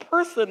right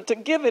person to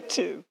give it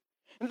to.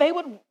 And they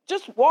would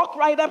just walk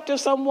right up to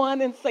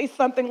someone and say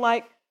something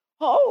like,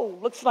 "Oh,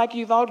 looks like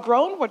you've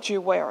outgrown what you're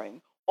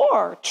wearing,"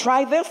 or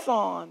 "Try this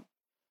on."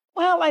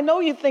 "Well, I know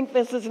you think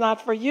this is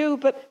not for you,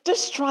 but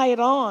just try it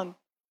on."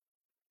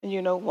 And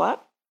you know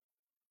what?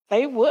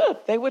 They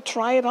would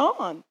try it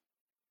on.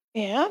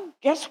 And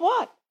guess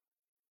what?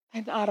 They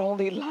not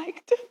only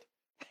liked it,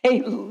 they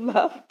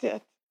loved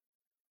it.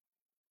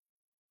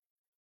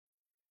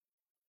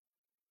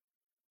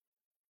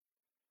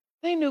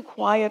 They knew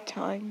quiet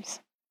times.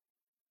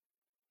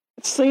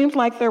 It seemed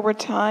like there were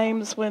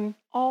times when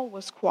all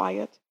was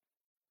quiet,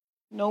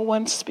 no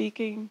one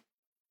speaking,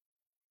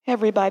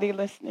 everybody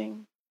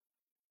listening.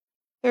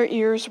 Their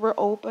ears were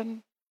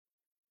open.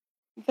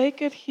 They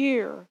could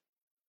hear,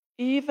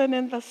 even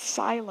in the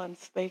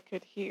silence, they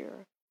could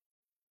hear.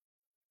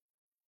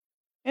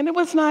 And it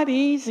was not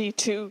easy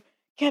to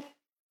get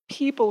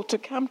people to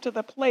come to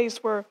the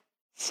place where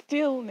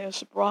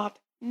stillness brought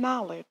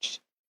knowledge.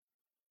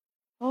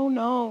 Oh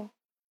no.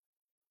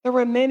 There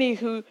were many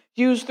who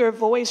used their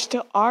voice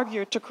to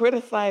argue, to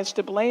criticize,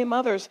 to blame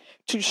others,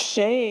 to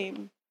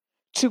shame,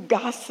 to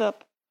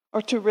gossip,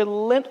 or to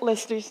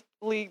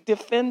relentlessly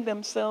defend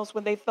themselves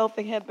when they felt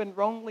they had been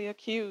wrongly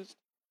accused.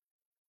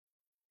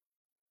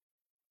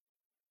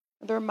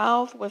 Their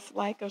mouth was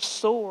like a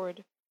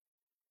sword,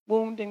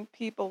 wounding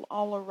people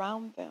all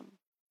around them.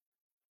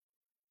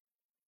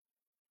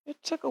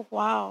 It took a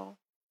while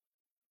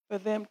for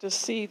them to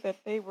see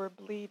that they were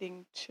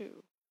bleeding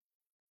too.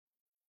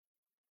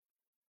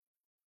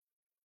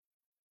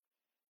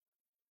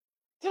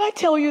 Did I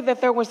tell you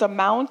that there was a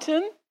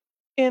mountain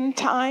in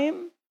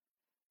time?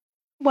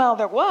 Well,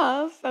 there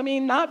was.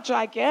 Not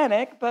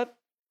gigantic, but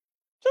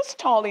just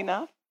tall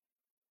enough.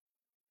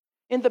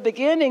 In the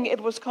beginning, it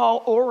was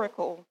called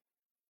Oracle.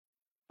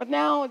 But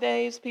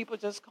nowadays, people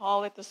just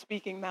call it the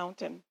Speaking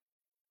Mountain.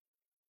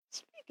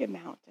 Speaking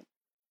Mountain.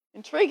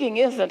 Intriguing,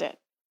 isn't it?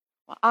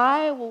 Well,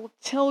 I will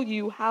tell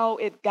you how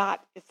it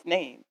got its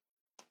name.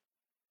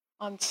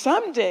 On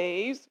some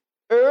days,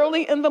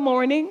 early in the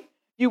morning,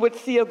 you would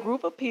see a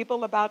group of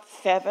people, about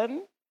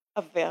 7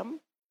 of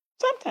them,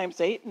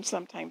 sometimes 8 and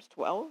sometimes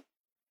 12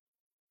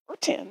 or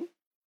 10.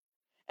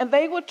 And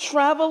they would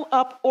travel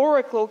up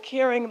Oracle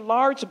carrying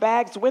large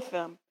bags with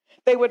them.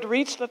 They would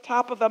reach the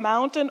top of the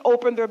mountain,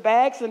 open their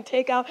bags, and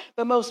take out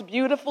the most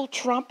beautiful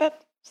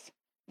trumpets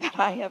that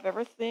I have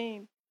ever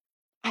seen.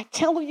 I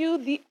tell you,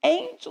 the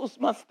angels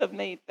must have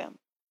made them.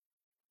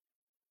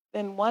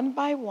 Then one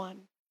by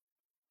one,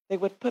 they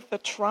would put the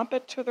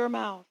trumpet to their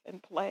mouth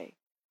and play.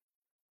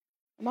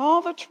 And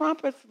all the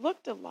trumpets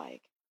looked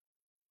alike,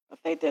 but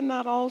they did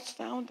not all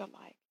sound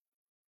alike.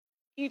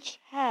 Each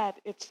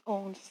had its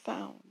own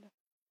sound.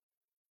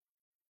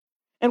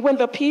 And when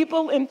the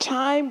people in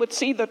time would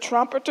see the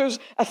trumpeters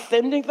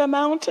ascending the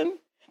mountain,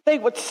 they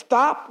would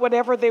stop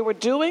whatever they were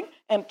doing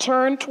and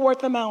turn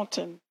toward the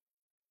mountain.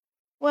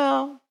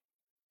 Well,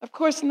 of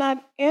course,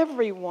 not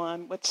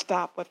everyone would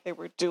stop what they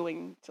were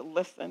doing to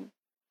listen.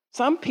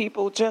 Some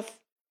people just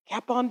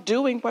kept on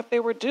doing what they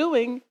were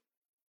doing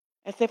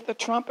as if the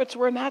trumpets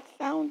were not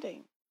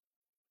sounding.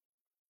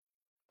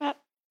 But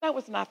that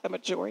was not the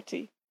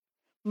majority.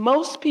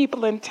 Most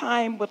people in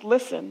time would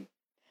listen.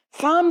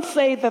 Some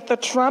say that the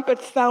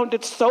trumpet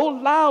sounded so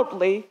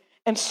loudly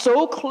and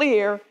so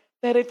clear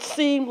that it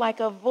seemed like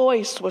a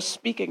voice was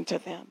speaking to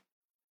them.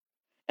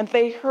 And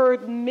they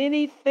heard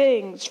many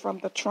things from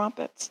the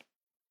trumpets.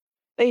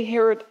 They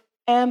heard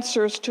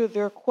answers to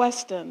their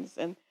questions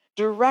and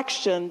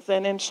directions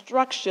and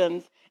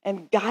instructions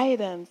and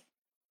guidance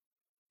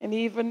and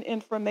even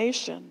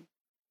information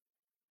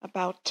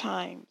about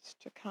times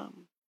to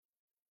come.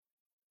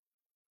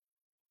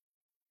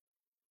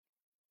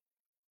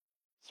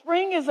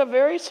 Spring is a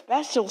very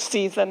special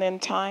season in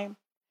time.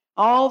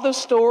 All the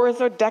stores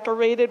are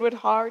decorated with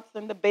hearts,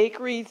 and the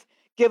bakeries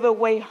give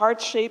away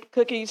heart-shaped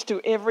cookies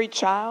to every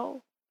child.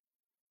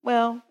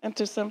 Well, and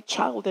to some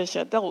childish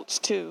adults,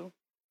 too.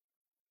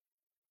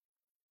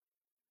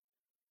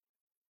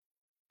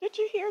 Did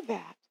you hear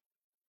that?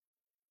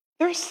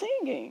 They're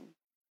singing.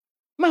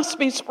 Must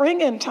be spring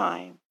in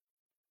time.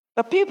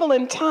 The people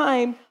in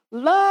time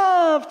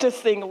love to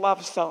sing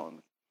love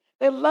songs.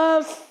 They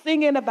love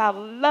singing about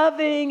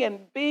loving and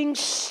being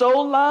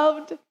so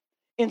loved.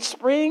 In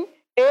spring,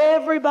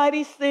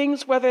 everybody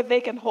sings whether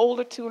they can hold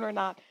a tune or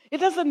not. It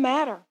doesn't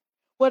matter.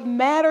 What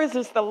matters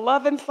is the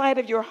love inside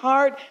of your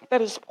heart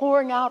that is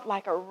pouring out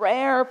like a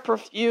rare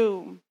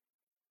perfume.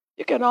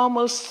 You can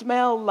almost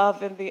smell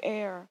love in the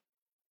air.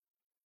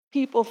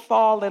 People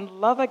fall in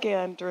love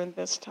again during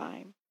this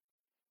time.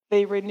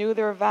 They renew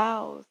their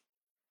vows,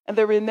 and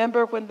they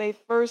remember when they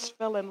first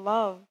fell in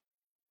love.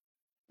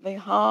 They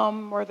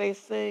hum or they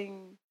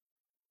sing.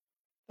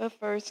 The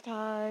first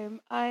time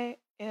I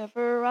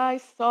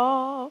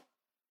saw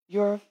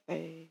your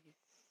face.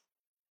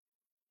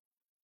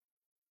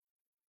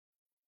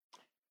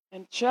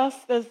 And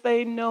just as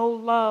they know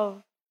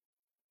love,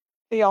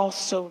 they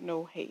also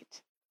know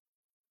hate.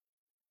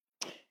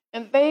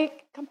 And they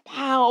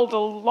compiled a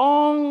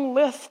long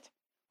list,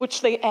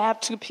 which they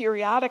add to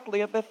periodically,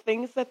 of the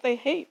things that they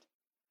hate,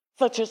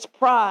 such as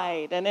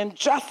pride and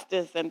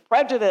injustice and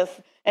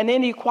prejudice and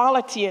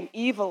inequality and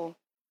evil.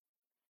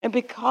 And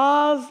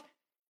because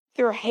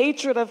their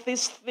hatred of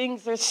these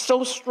things is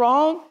so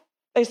strong,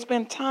 they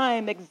spend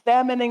time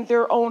examining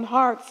their own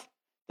hearts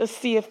to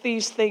see if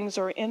these things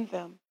are in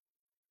them.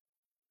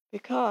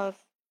 Because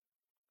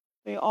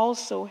they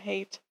also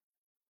hate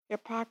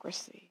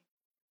hypocrisy.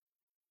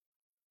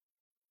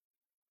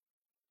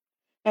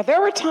 Now,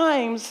 there were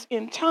times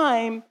in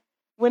time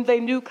when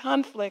they knew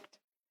conflict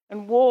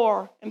and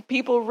war, and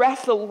people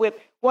wrestled with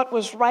what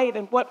was right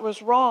and what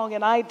was wrong,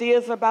 and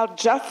ideas about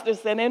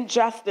justice and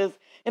injustice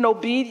and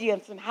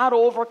obedience and how to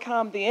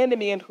overcome the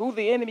enemy and who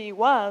the enemy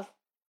was.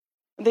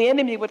 The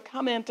enemy would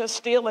come in to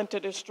steal and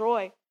to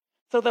destroy.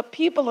 So the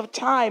people of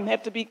time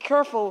had to be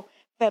careful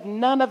that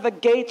none of the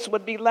gates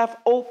would be left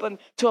open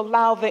to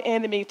allow the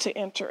enemy to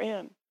enter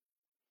in.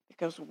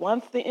 Because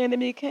once the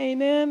enemy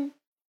came in,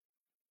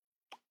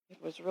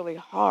 it was really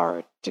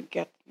hard to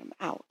get them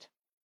out.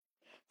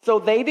 So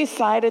they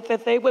decided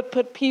that they would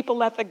put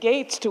people at the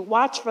gates to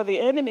watch for the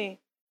enemy.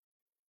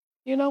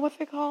 You know what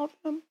they called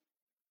them?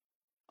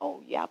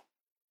 Oh, yeah,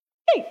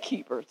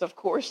 gatekeepers, of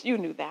course. You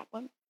knew that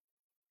one.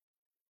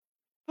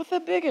 But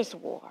the biggest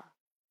war,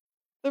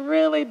 the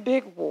really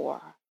big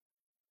war,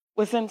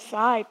 was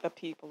inside the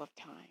people of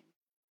time.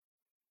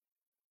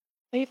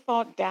 They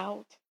fought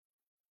doubt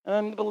and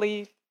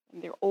unbelief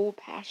and their old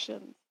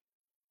passions.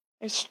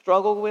 They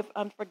struggled with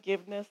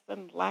unforgiveness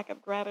and lack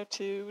of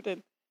gratitude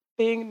and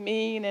being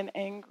mean and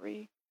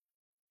angry,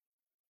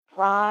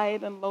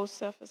 pride and low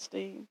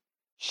self-esteem,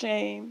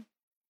 shame.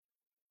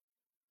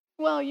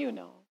 Well, you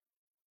know,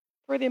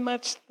 pretty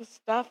much the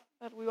stuff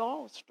that we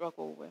all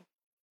struggle with.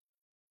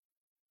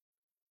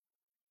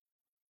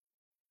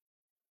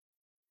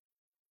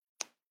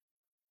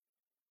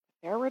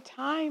 There were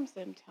times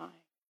in time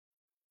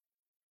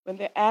when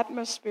the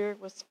atmosphere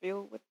was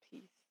filled with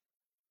peace.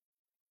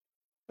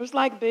 It was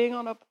like being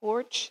on a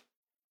porch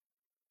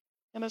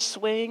in a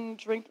swing,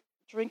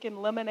 drinking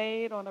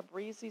lemonade on a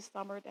breezy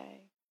summer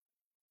day,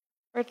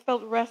 where it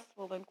felt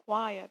restful and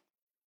quiet,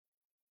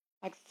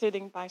 like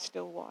sitting by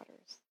still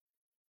waters.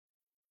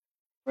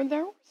 When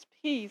there was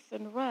peace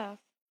and rest,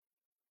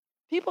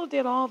 people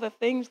did all the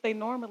things they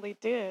normally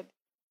did,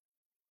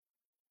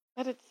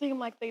 but it seemed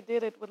like they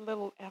did it with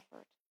little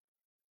effort.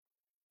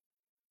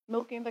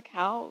 Milking the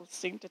cows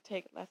seemed to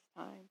take less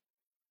time,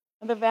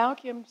 and the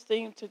vacuum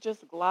seemed to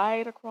just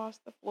glide across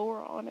the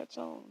floor on its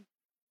own.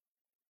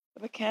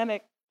 The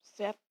mechanic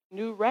set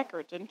new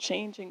records in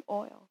changing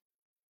oil.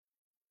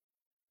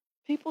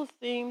 People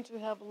seemed to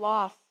have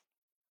lost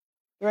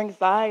their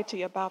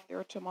anxiety about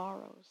their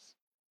tomorrows,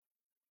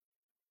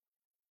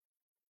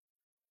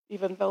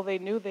 even though they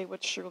knew they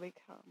would surely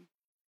come.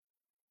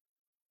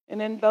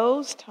 And in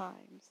those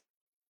times,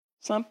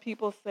 some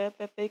people said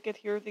that they could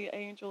hear the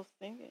angels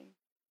singing.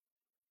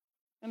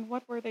 And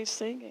what were they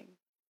singing?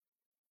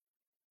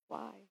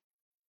 Why?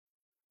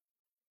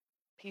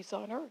 Peace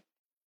on earth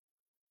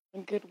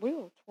and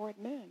goodwill toward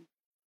men,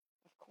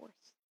 of course.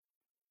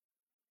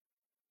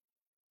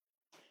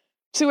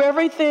 To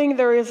everything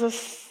there is a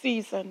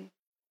season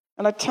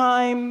and a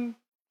time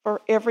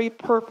for every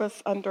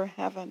purpose under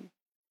heaven.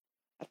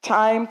 A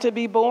time to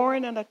be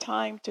born and a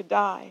time to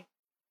die.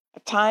 A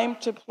time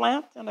to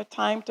plant and a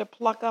time to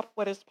pluck up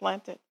what is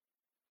planted.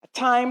 A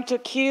time to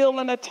kill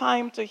and a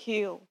time to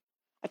heal.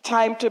 A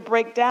time to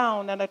break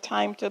down and a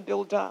time to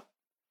build up.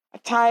 A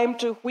time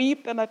to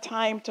weep and a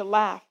time to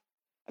laugh.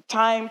 A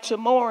time to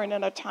mourn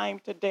and a time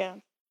to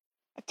dance.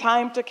 A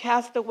time to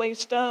cast away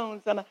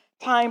stones and a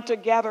time to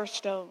gather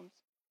stones.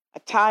 A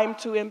time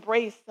to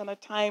embrace and a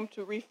time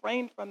to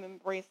refrain from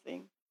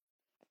embracing.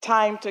 A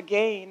time to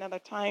gain and a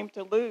time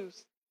to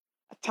lose.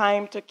 A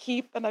time to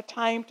keep and a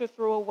time to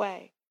throw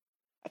away.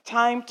 A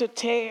time to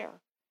tear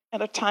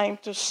and a time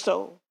to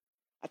sow.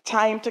 A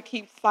time to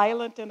keep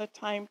silent and a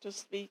time to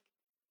speak.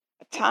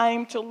 A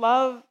time to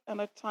love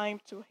and a time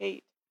to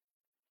hate.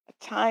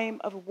 A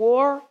time of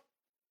war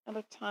and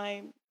a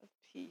time of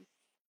peace.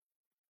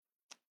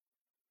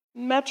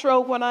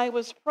 Metro, when I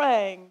was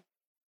praying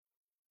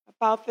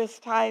about this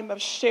time of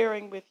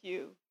sharing with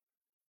you,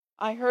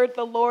 I heard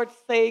the Lord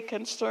say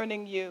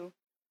concerning you,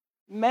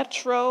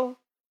 Metro,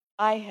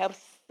 I have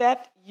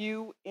set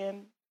you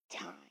in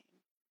time.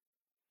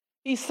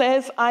 He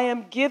says, I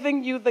am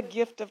giving you the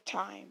gift of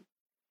time,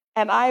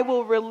 and I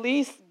will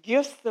release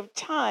gifts of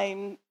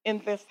time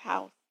in this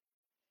house.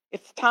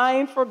 It's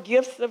time for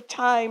gifts of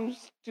time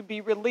to be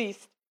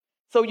released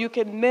so you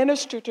can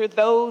minister to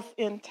those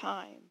in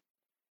time.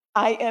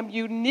 I am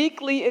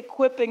uniquely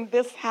equipping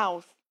this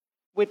house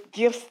with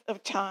gifts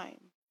of time.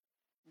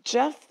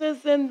 Just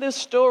as in this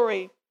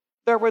story,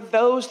 there were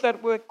those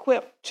that were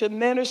equipped to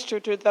minister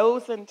to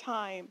those in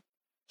time,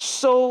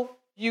 so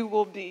you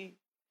will be.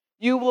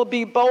 You will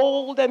be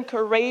bold and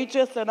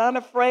courageous and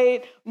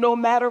unafraid no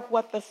matter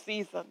what the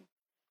season.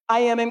 I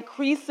am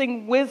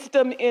increasing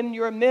wisdom in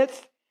your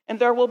midst, and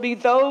there will be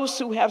those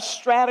who have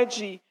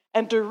strategy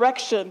and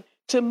direction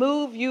to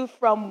move you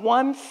from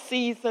one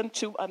season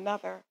to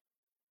another.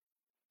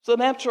 So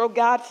Metro,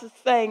 God is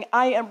saying,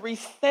 I am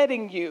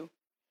resetting you,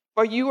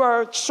 for you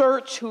are a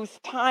church whose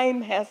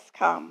time has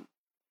come.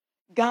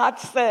 God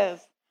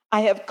says,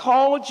 I have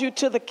called you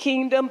to the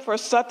kingdom for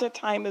such a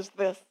time as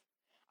this.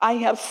 I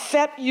have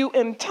set you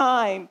in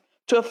time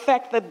to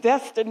affect the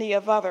destiny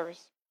of others.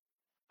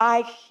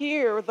 I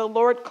hear the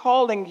Lord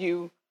calling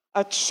you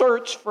a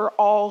church for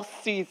all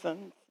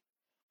seasons,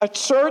 a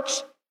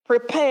church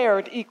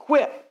prepared,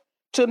 equipped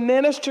to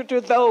minister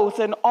to those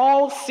in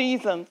all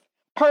seasons,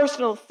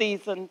 personal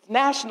seasons,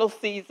 national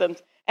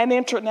seasons, and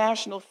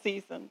international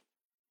seasons.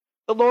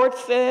 The Lord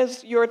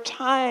says, your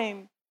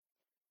times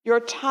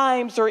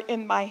are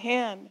in my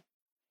hand.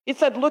 He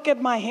said, look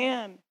at my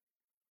hand.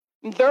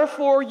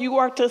 Therefore, you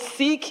are to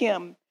seek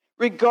him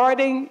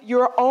regarding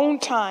your own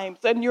times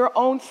and your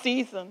own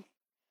seasons.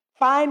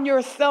 Find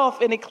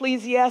yourself in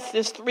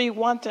Ecclesiastes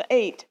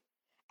 3:1-8.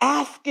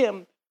 Ask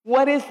him,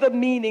 what is the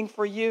meaning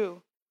for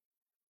you?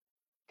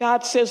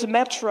 God says,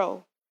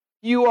 Metro,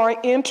 you are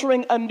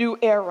entering a new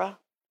era.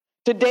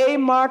 Today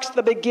marks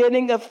the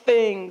beginning of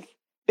things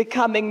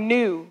becoming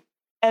new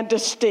and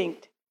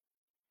distinct.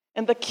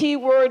 And the key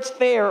words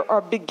there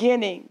are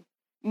beginning,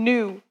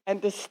 new,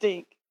 and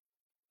distinct.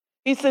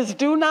 He says,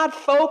 do not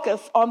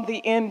focus on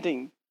the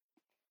ending.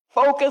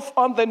 Focus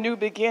on the new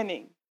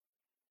beginning.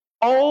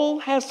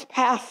 Old has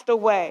passed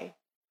away.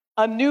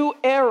 A new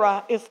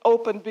era is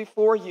opened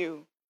before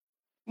you.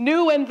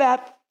 New in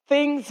that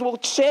things will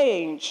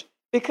change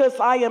because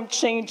I am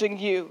changing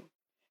you.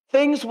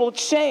 Things will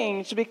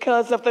change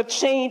because of the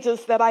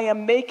changes that I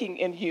am making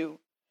in you.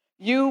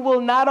 You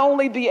will not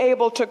only be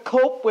able to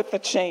cope with the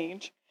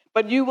change,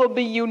 but you will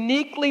be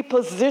uniquely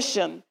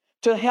positioned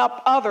to help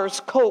others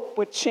cope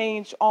with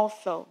change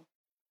also.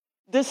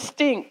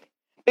 Distinct,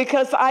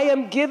 because I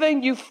am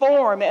giving you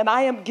form and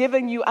I am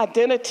giving you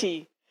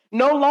identity.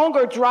 No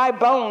longer dry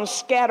bones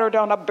scattered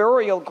on a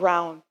burial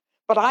ground,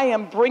 but I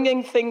am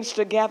bringing things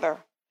together.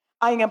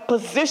 I am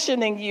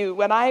positioning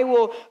you, and I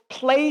will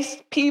place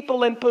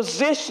people in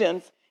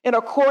positions in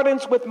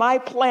accordance with my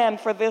plan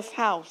for this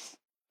house.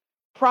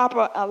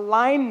 Proper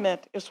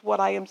alignment is what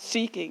I am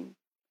seeking.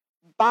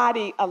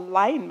 Body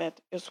alignment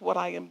is what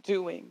I am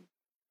doing.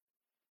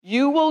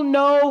 You will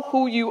know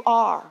who you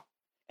are,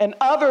 and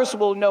others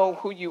will know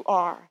who you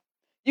are.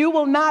 You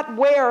will not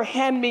wear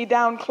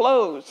hand-me-down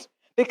clothes,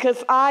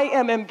 because I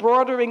am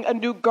embroidering a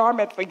new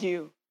garment for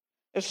you.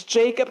 As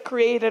Jacob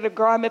created a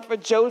garment for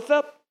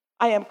Joseph,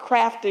 I am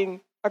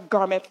crafting a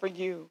garment for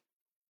you.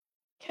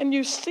 Can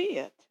you see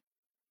it?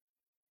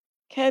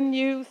 Can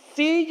you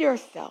see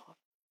yourself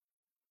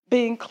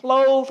being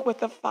clothed with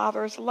the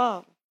Father's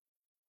love?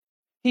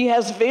 He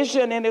has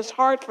vision in his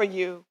heart for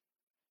you,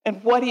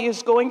 and what he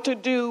is going to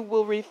do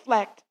will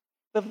reflect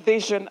the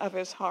vision of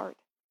his heart.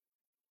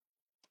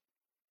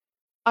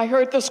 I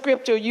heard the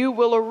scripture, you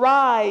will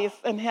arise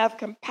and have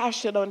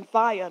compassion on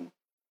Zion,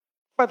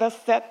 for the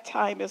set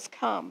time is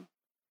come.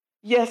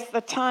 Yes,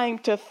 the time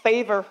to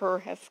favor her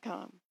has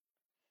come.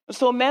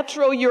 So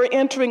Metro, you're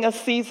entering a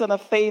season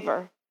of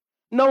favor.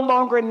 No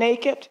longer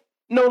naked,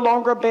 no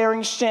longer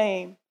bearing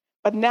shame,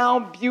 but now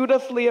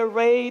beautifully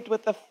arrayed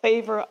with the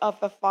favor of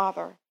the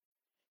Father.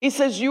 He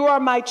says, you are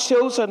my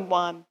chosen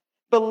one,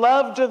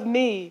 beloved of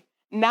me,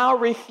 now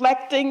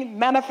reflecting,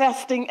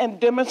 manifesting, and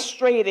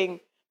demonstrating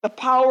the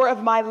power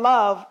of my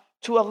love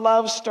to a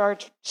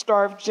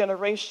love-starved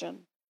generation.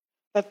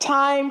 The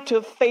time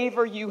to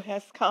favor you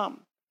has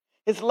come.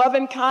 His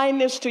loving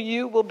kindness to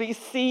you will be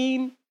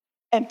seen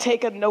and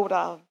taken note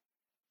of.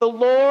 The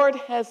Lord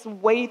has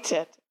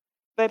waited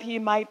that he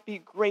might be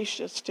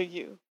gracious to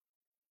you.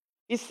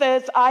 He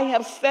says, I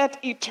have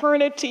set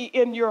eternity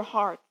in your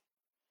heart.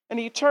 And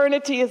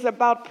eternity is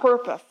about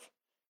purpose.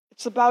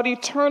 It's about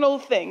eternal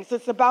things.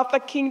 It's about the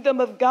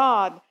kingdom of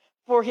God,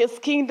 for his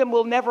kingdom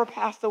will never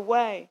pass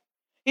away.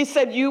 He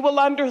said, you will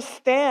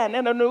understand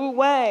in a new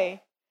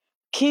way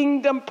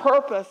kingdom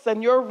purpose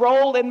and your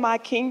role in my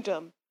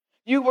kingdom.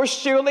 You will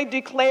surely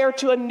declare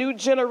to a new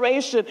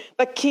generation,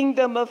 the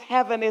kingdom of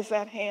heaven is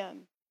at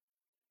hand.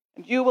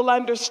 And you will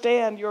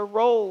understand your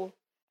role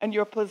and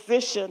your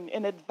position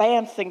in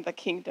advancing the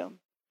kingdom.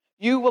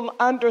 You will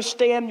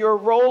understand your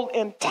role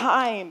in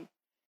time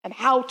and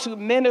how to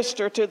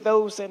minister to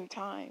those in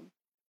time.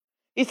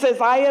 He says,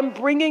 I am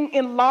bringing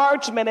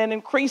enlargement and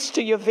increase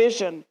to your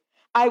vision.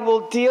 I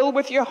will deal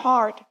with your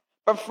heart,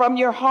 for from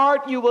your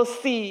heart you will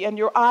see and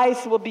your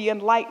eyes will be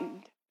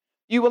enlightened.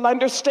 You will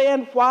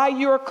understand why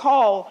you are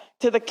called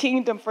to the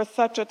kingdom for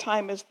such a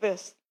time as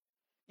this.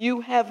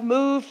 You have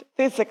moved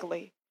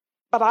physically,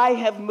 but I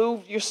have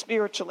moved you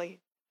spiritually.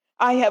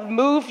 I have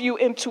moved you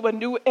into a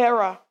new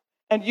era,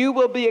 and you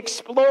will be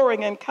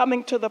exploring and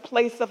coming to the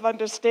place of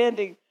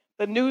understanding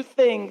the new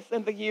things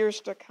in the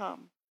years to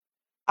come.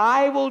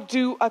 I will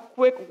do a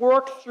quick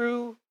work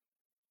through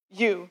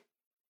you,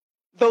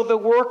 though the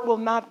work will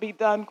not be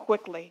done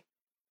quickly.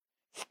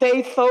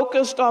 Stay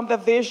focused on the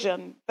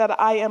vision that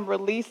I am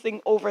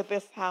releasing over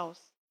this house.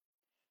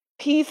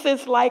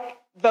 Pieces like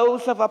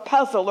those of a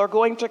puzzle are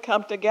going to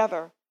come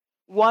together.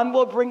 One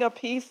will bring a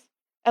piece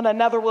and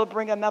another will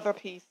bring another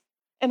piece,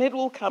 and it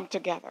will come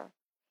together.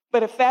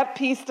 But if that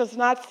piece does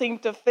not seem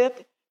to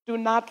fit, do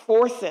not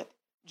force it.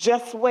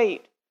 Just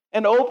wait.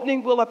 An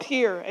opening will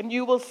appear, and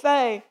you will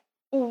say,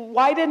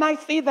 why didn't I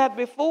see that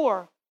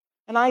before?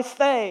 And I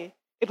say,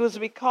 it was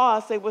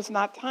because it was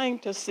not time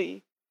to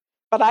see.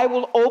 But I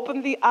will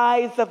open the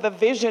eyes of the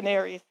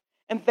visionaries,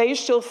 and they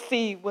shall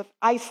see with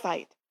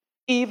eyesight,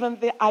 even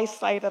the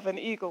eyesight of an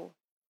eagle.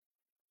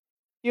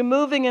 You're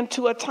moving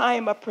into a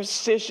time of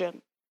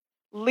precision,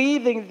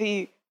 leaving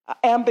the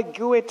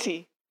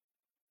ambiguity.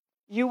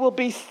 You will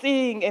be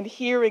seeing and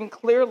hearing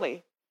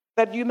clearly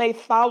that you may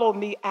follow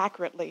me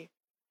accurately.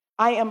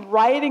 I am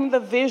writing the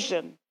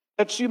vision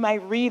that you may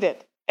read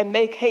it and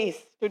make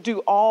haste to do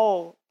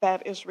all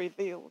that is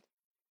revealed.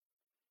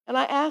 And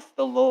I asked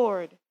the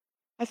Lord,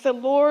 I said,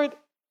 Lord,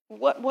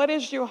 what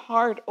is your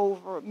heart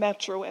over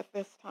Metro at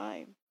this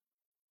time?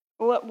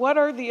 What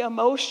are the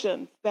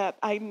emotions that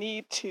I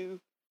need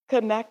to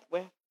connect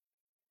with?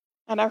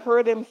 And I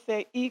heard him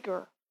say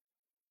eager.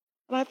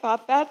 And I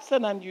thought, that's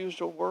an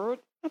unusual word.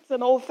 That's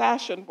an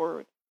old-fashioned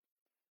word.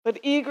 But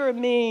eager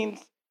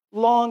means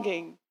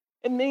longing.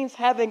 It means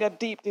having a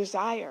deep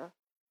desire.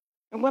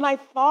 And when I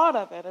thought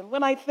of it, and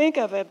when I think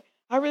of it,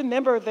 I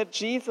remember that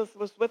Jesus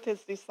was with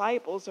his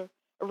disciples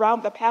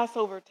around the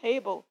Passover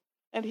table,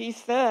 and he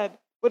said,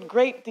 with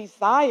great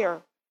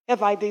desire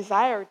have I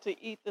desired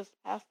to eat this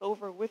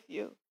Passover with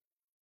you.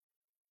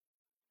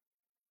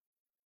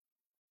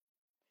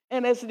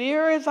 And as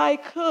near as I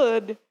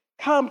could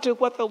come to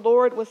what the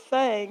Lord was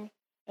saying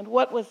and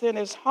what was in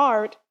his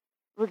heart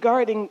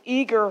regarding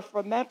eager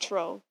for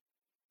Metro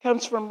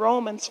comes from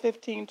Romans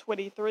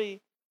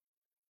 15:23.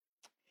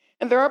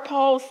 And there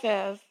Paul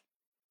says,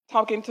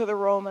 talking to the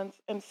Romans,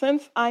 and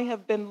since I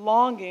have been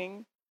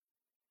longing,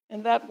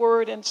 and that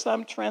word in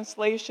some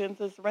translations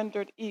is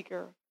rendered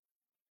eager.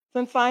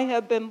 Since I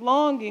have been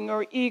longing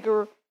or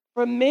eager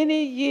for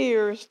many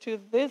years to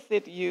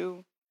visit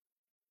you,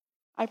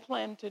 I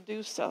plan to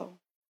do so.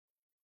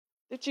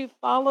 Did you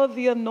follow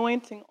the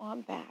anointing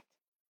on that?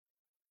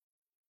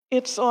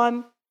 It's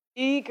on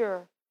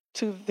eager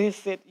to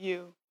visit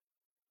you.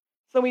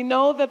 So we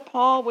know that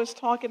Paul was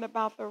talking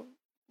about the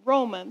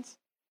Romans,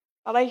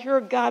 but I hear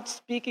God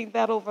speaking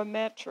that over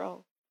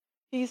Metro.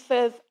 He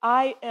says,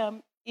 I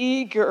am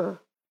eager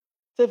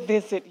to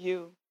visit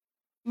you.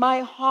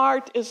 My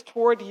heart is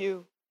toward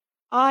you.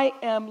 I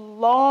am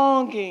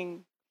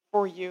longing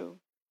for you.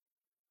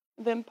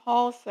 And then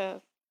Paul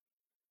says,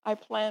 I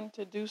plan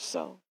to do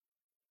so.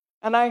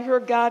 And I hear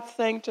God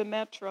saying to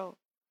Metro,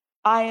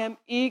 I am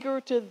eager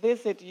to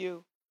visit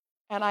you,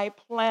 and I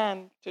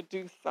plan to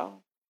do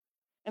so.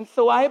 And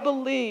so I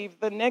believe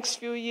the next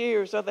few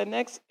years or the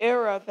next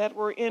era that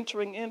we're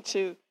entering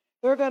into,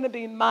 there are going to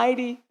be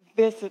mighty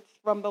visits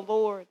from the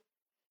Lord.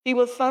 He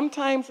will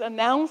sometimes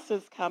announce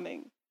his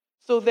coming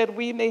so that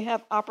we may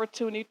have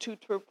opportunity to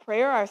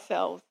prepare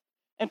ourselves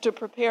and to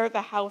prepare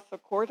the house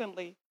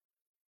accordingly.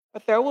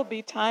 But there will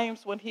be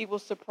times when he will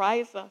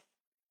surprise us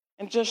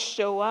and just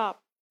show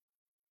up.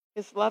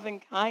 His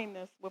loving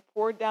kindness will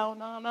pour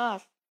down on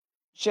us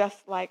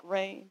just like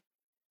rain.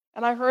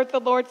 And I heard the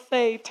Lord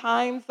say,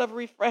 times of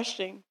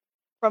refreshing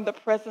from the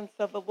presence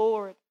of the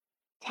Lord.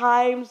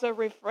 Times of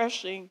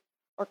refreshing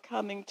are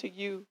coming to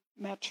you,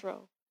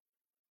 Metro.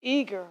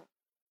 Eager.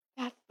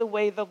 That's the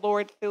way the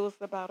Lord feels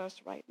about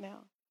us right now.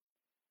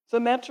 So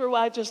Metro,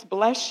 I just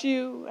bless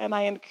you and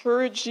I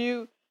encourage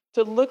you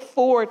to look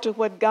forward to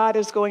what God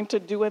is going to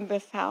do in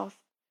this house.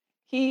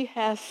 He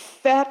has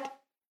set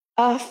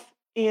us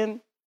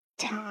in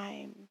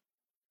time,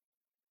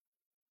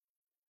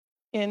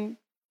 in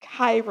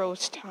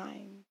Kairos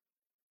time,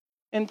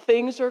 and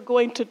things are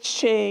going to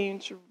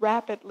change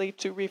rapidly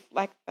to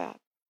reflect that.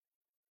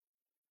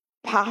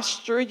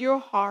 Posture your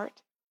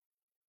heart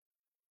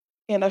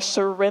in a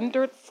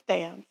surrendered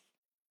stance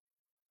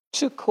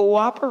to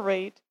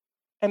cooperate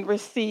and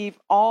receive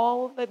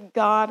all that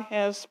God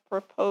has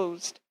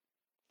proposed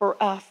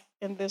for us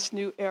in this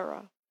new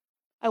era.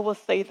 I will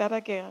say that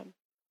again.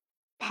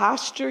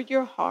 Posture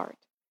your heart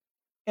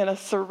in a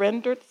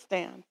surrendered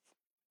stance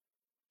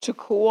to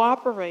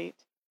cooperate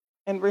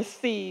and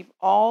receive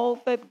all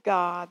that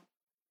God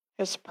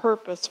has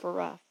purposed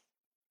for us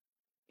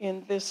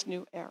in this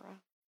new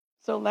era.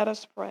 So let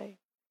us pray.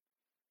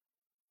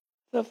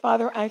 So,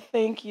 Father, I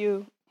thank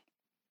you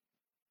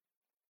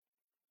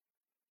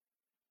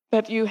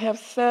that you have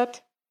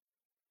set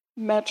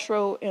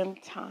Metro in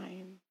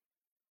time.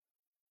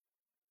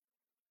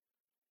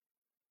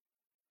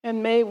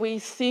 And may we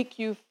seek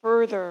you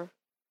further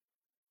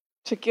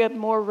to get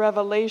more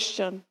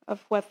revelation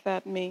of what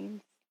that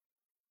means.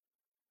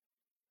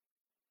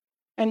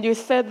 And you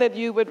said that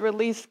you would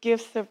release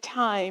gifts of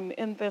time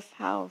in this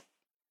house.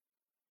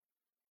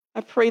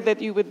 I pray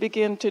that you would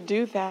begin to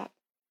do that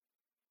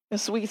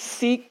as we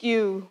seek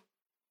you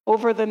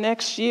over the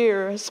next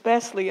year,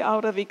 especially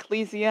out of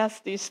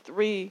Ecclesiastes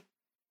 3,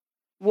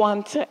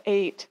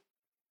 1-8.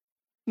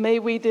 May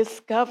we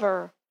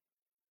discover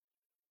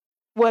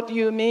what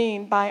you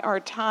mean by our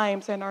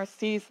times and our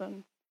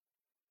seasons.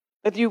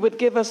 That you would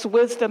give us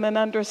wisdom and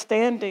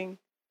understanding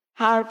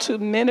how to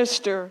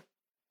minister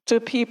to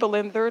people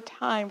in their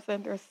times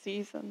and their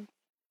seasons.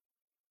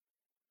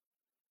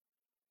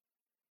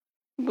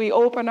 We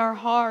open our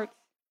hearts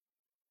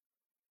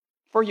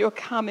for your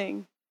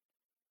coming.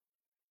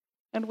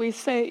 And we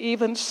say,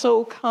 even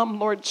so, come,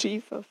 Lord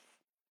Jesus.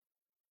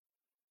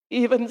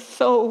 Even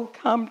so,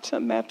 come to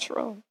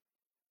Metro.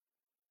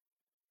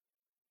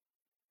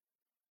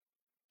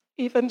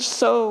 Even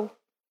so,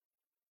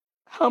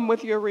 come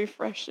with your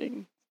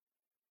refreshing.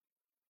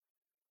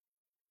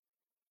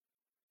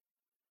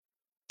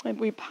 And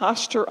we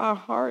posture our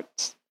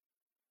hearts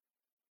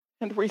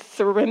and we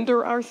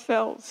surrender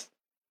ourselves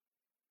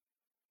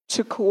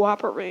to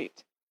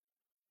cooperate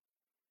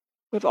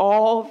with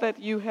all that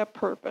you have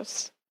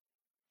purposed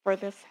for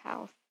this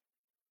house.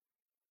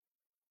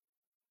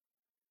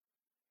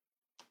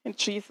 In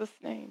Jesus'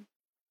 name,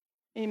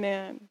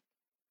 amen.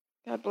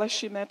 God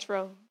bless you,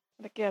 Metro.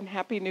 And again,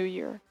 Happy New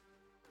Year.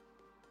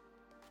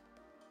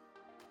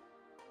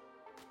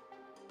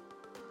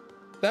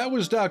 That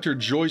was Dr.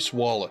 Joyce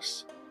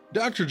Wallace.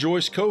 Dr.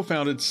 Joyce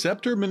co-founded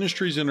Scepter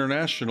Ministries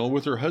International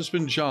with her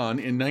husband John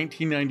in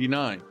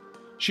 1999.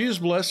 She has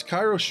blessed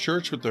Kairos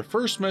Church with the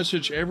first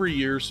message every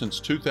year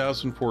since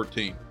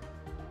 2014.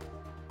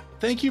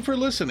 Thank you for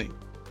listening.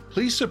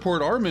 Please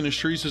support our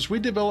ministries as we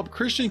develop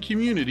Christian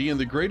community in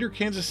the greater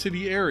Kansas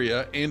City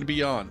area and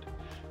beyond.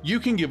 You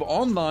can give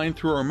online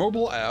through our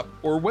mobile app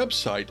or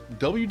website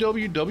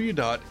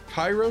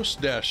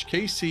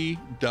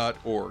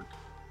www.kairos-kc.org.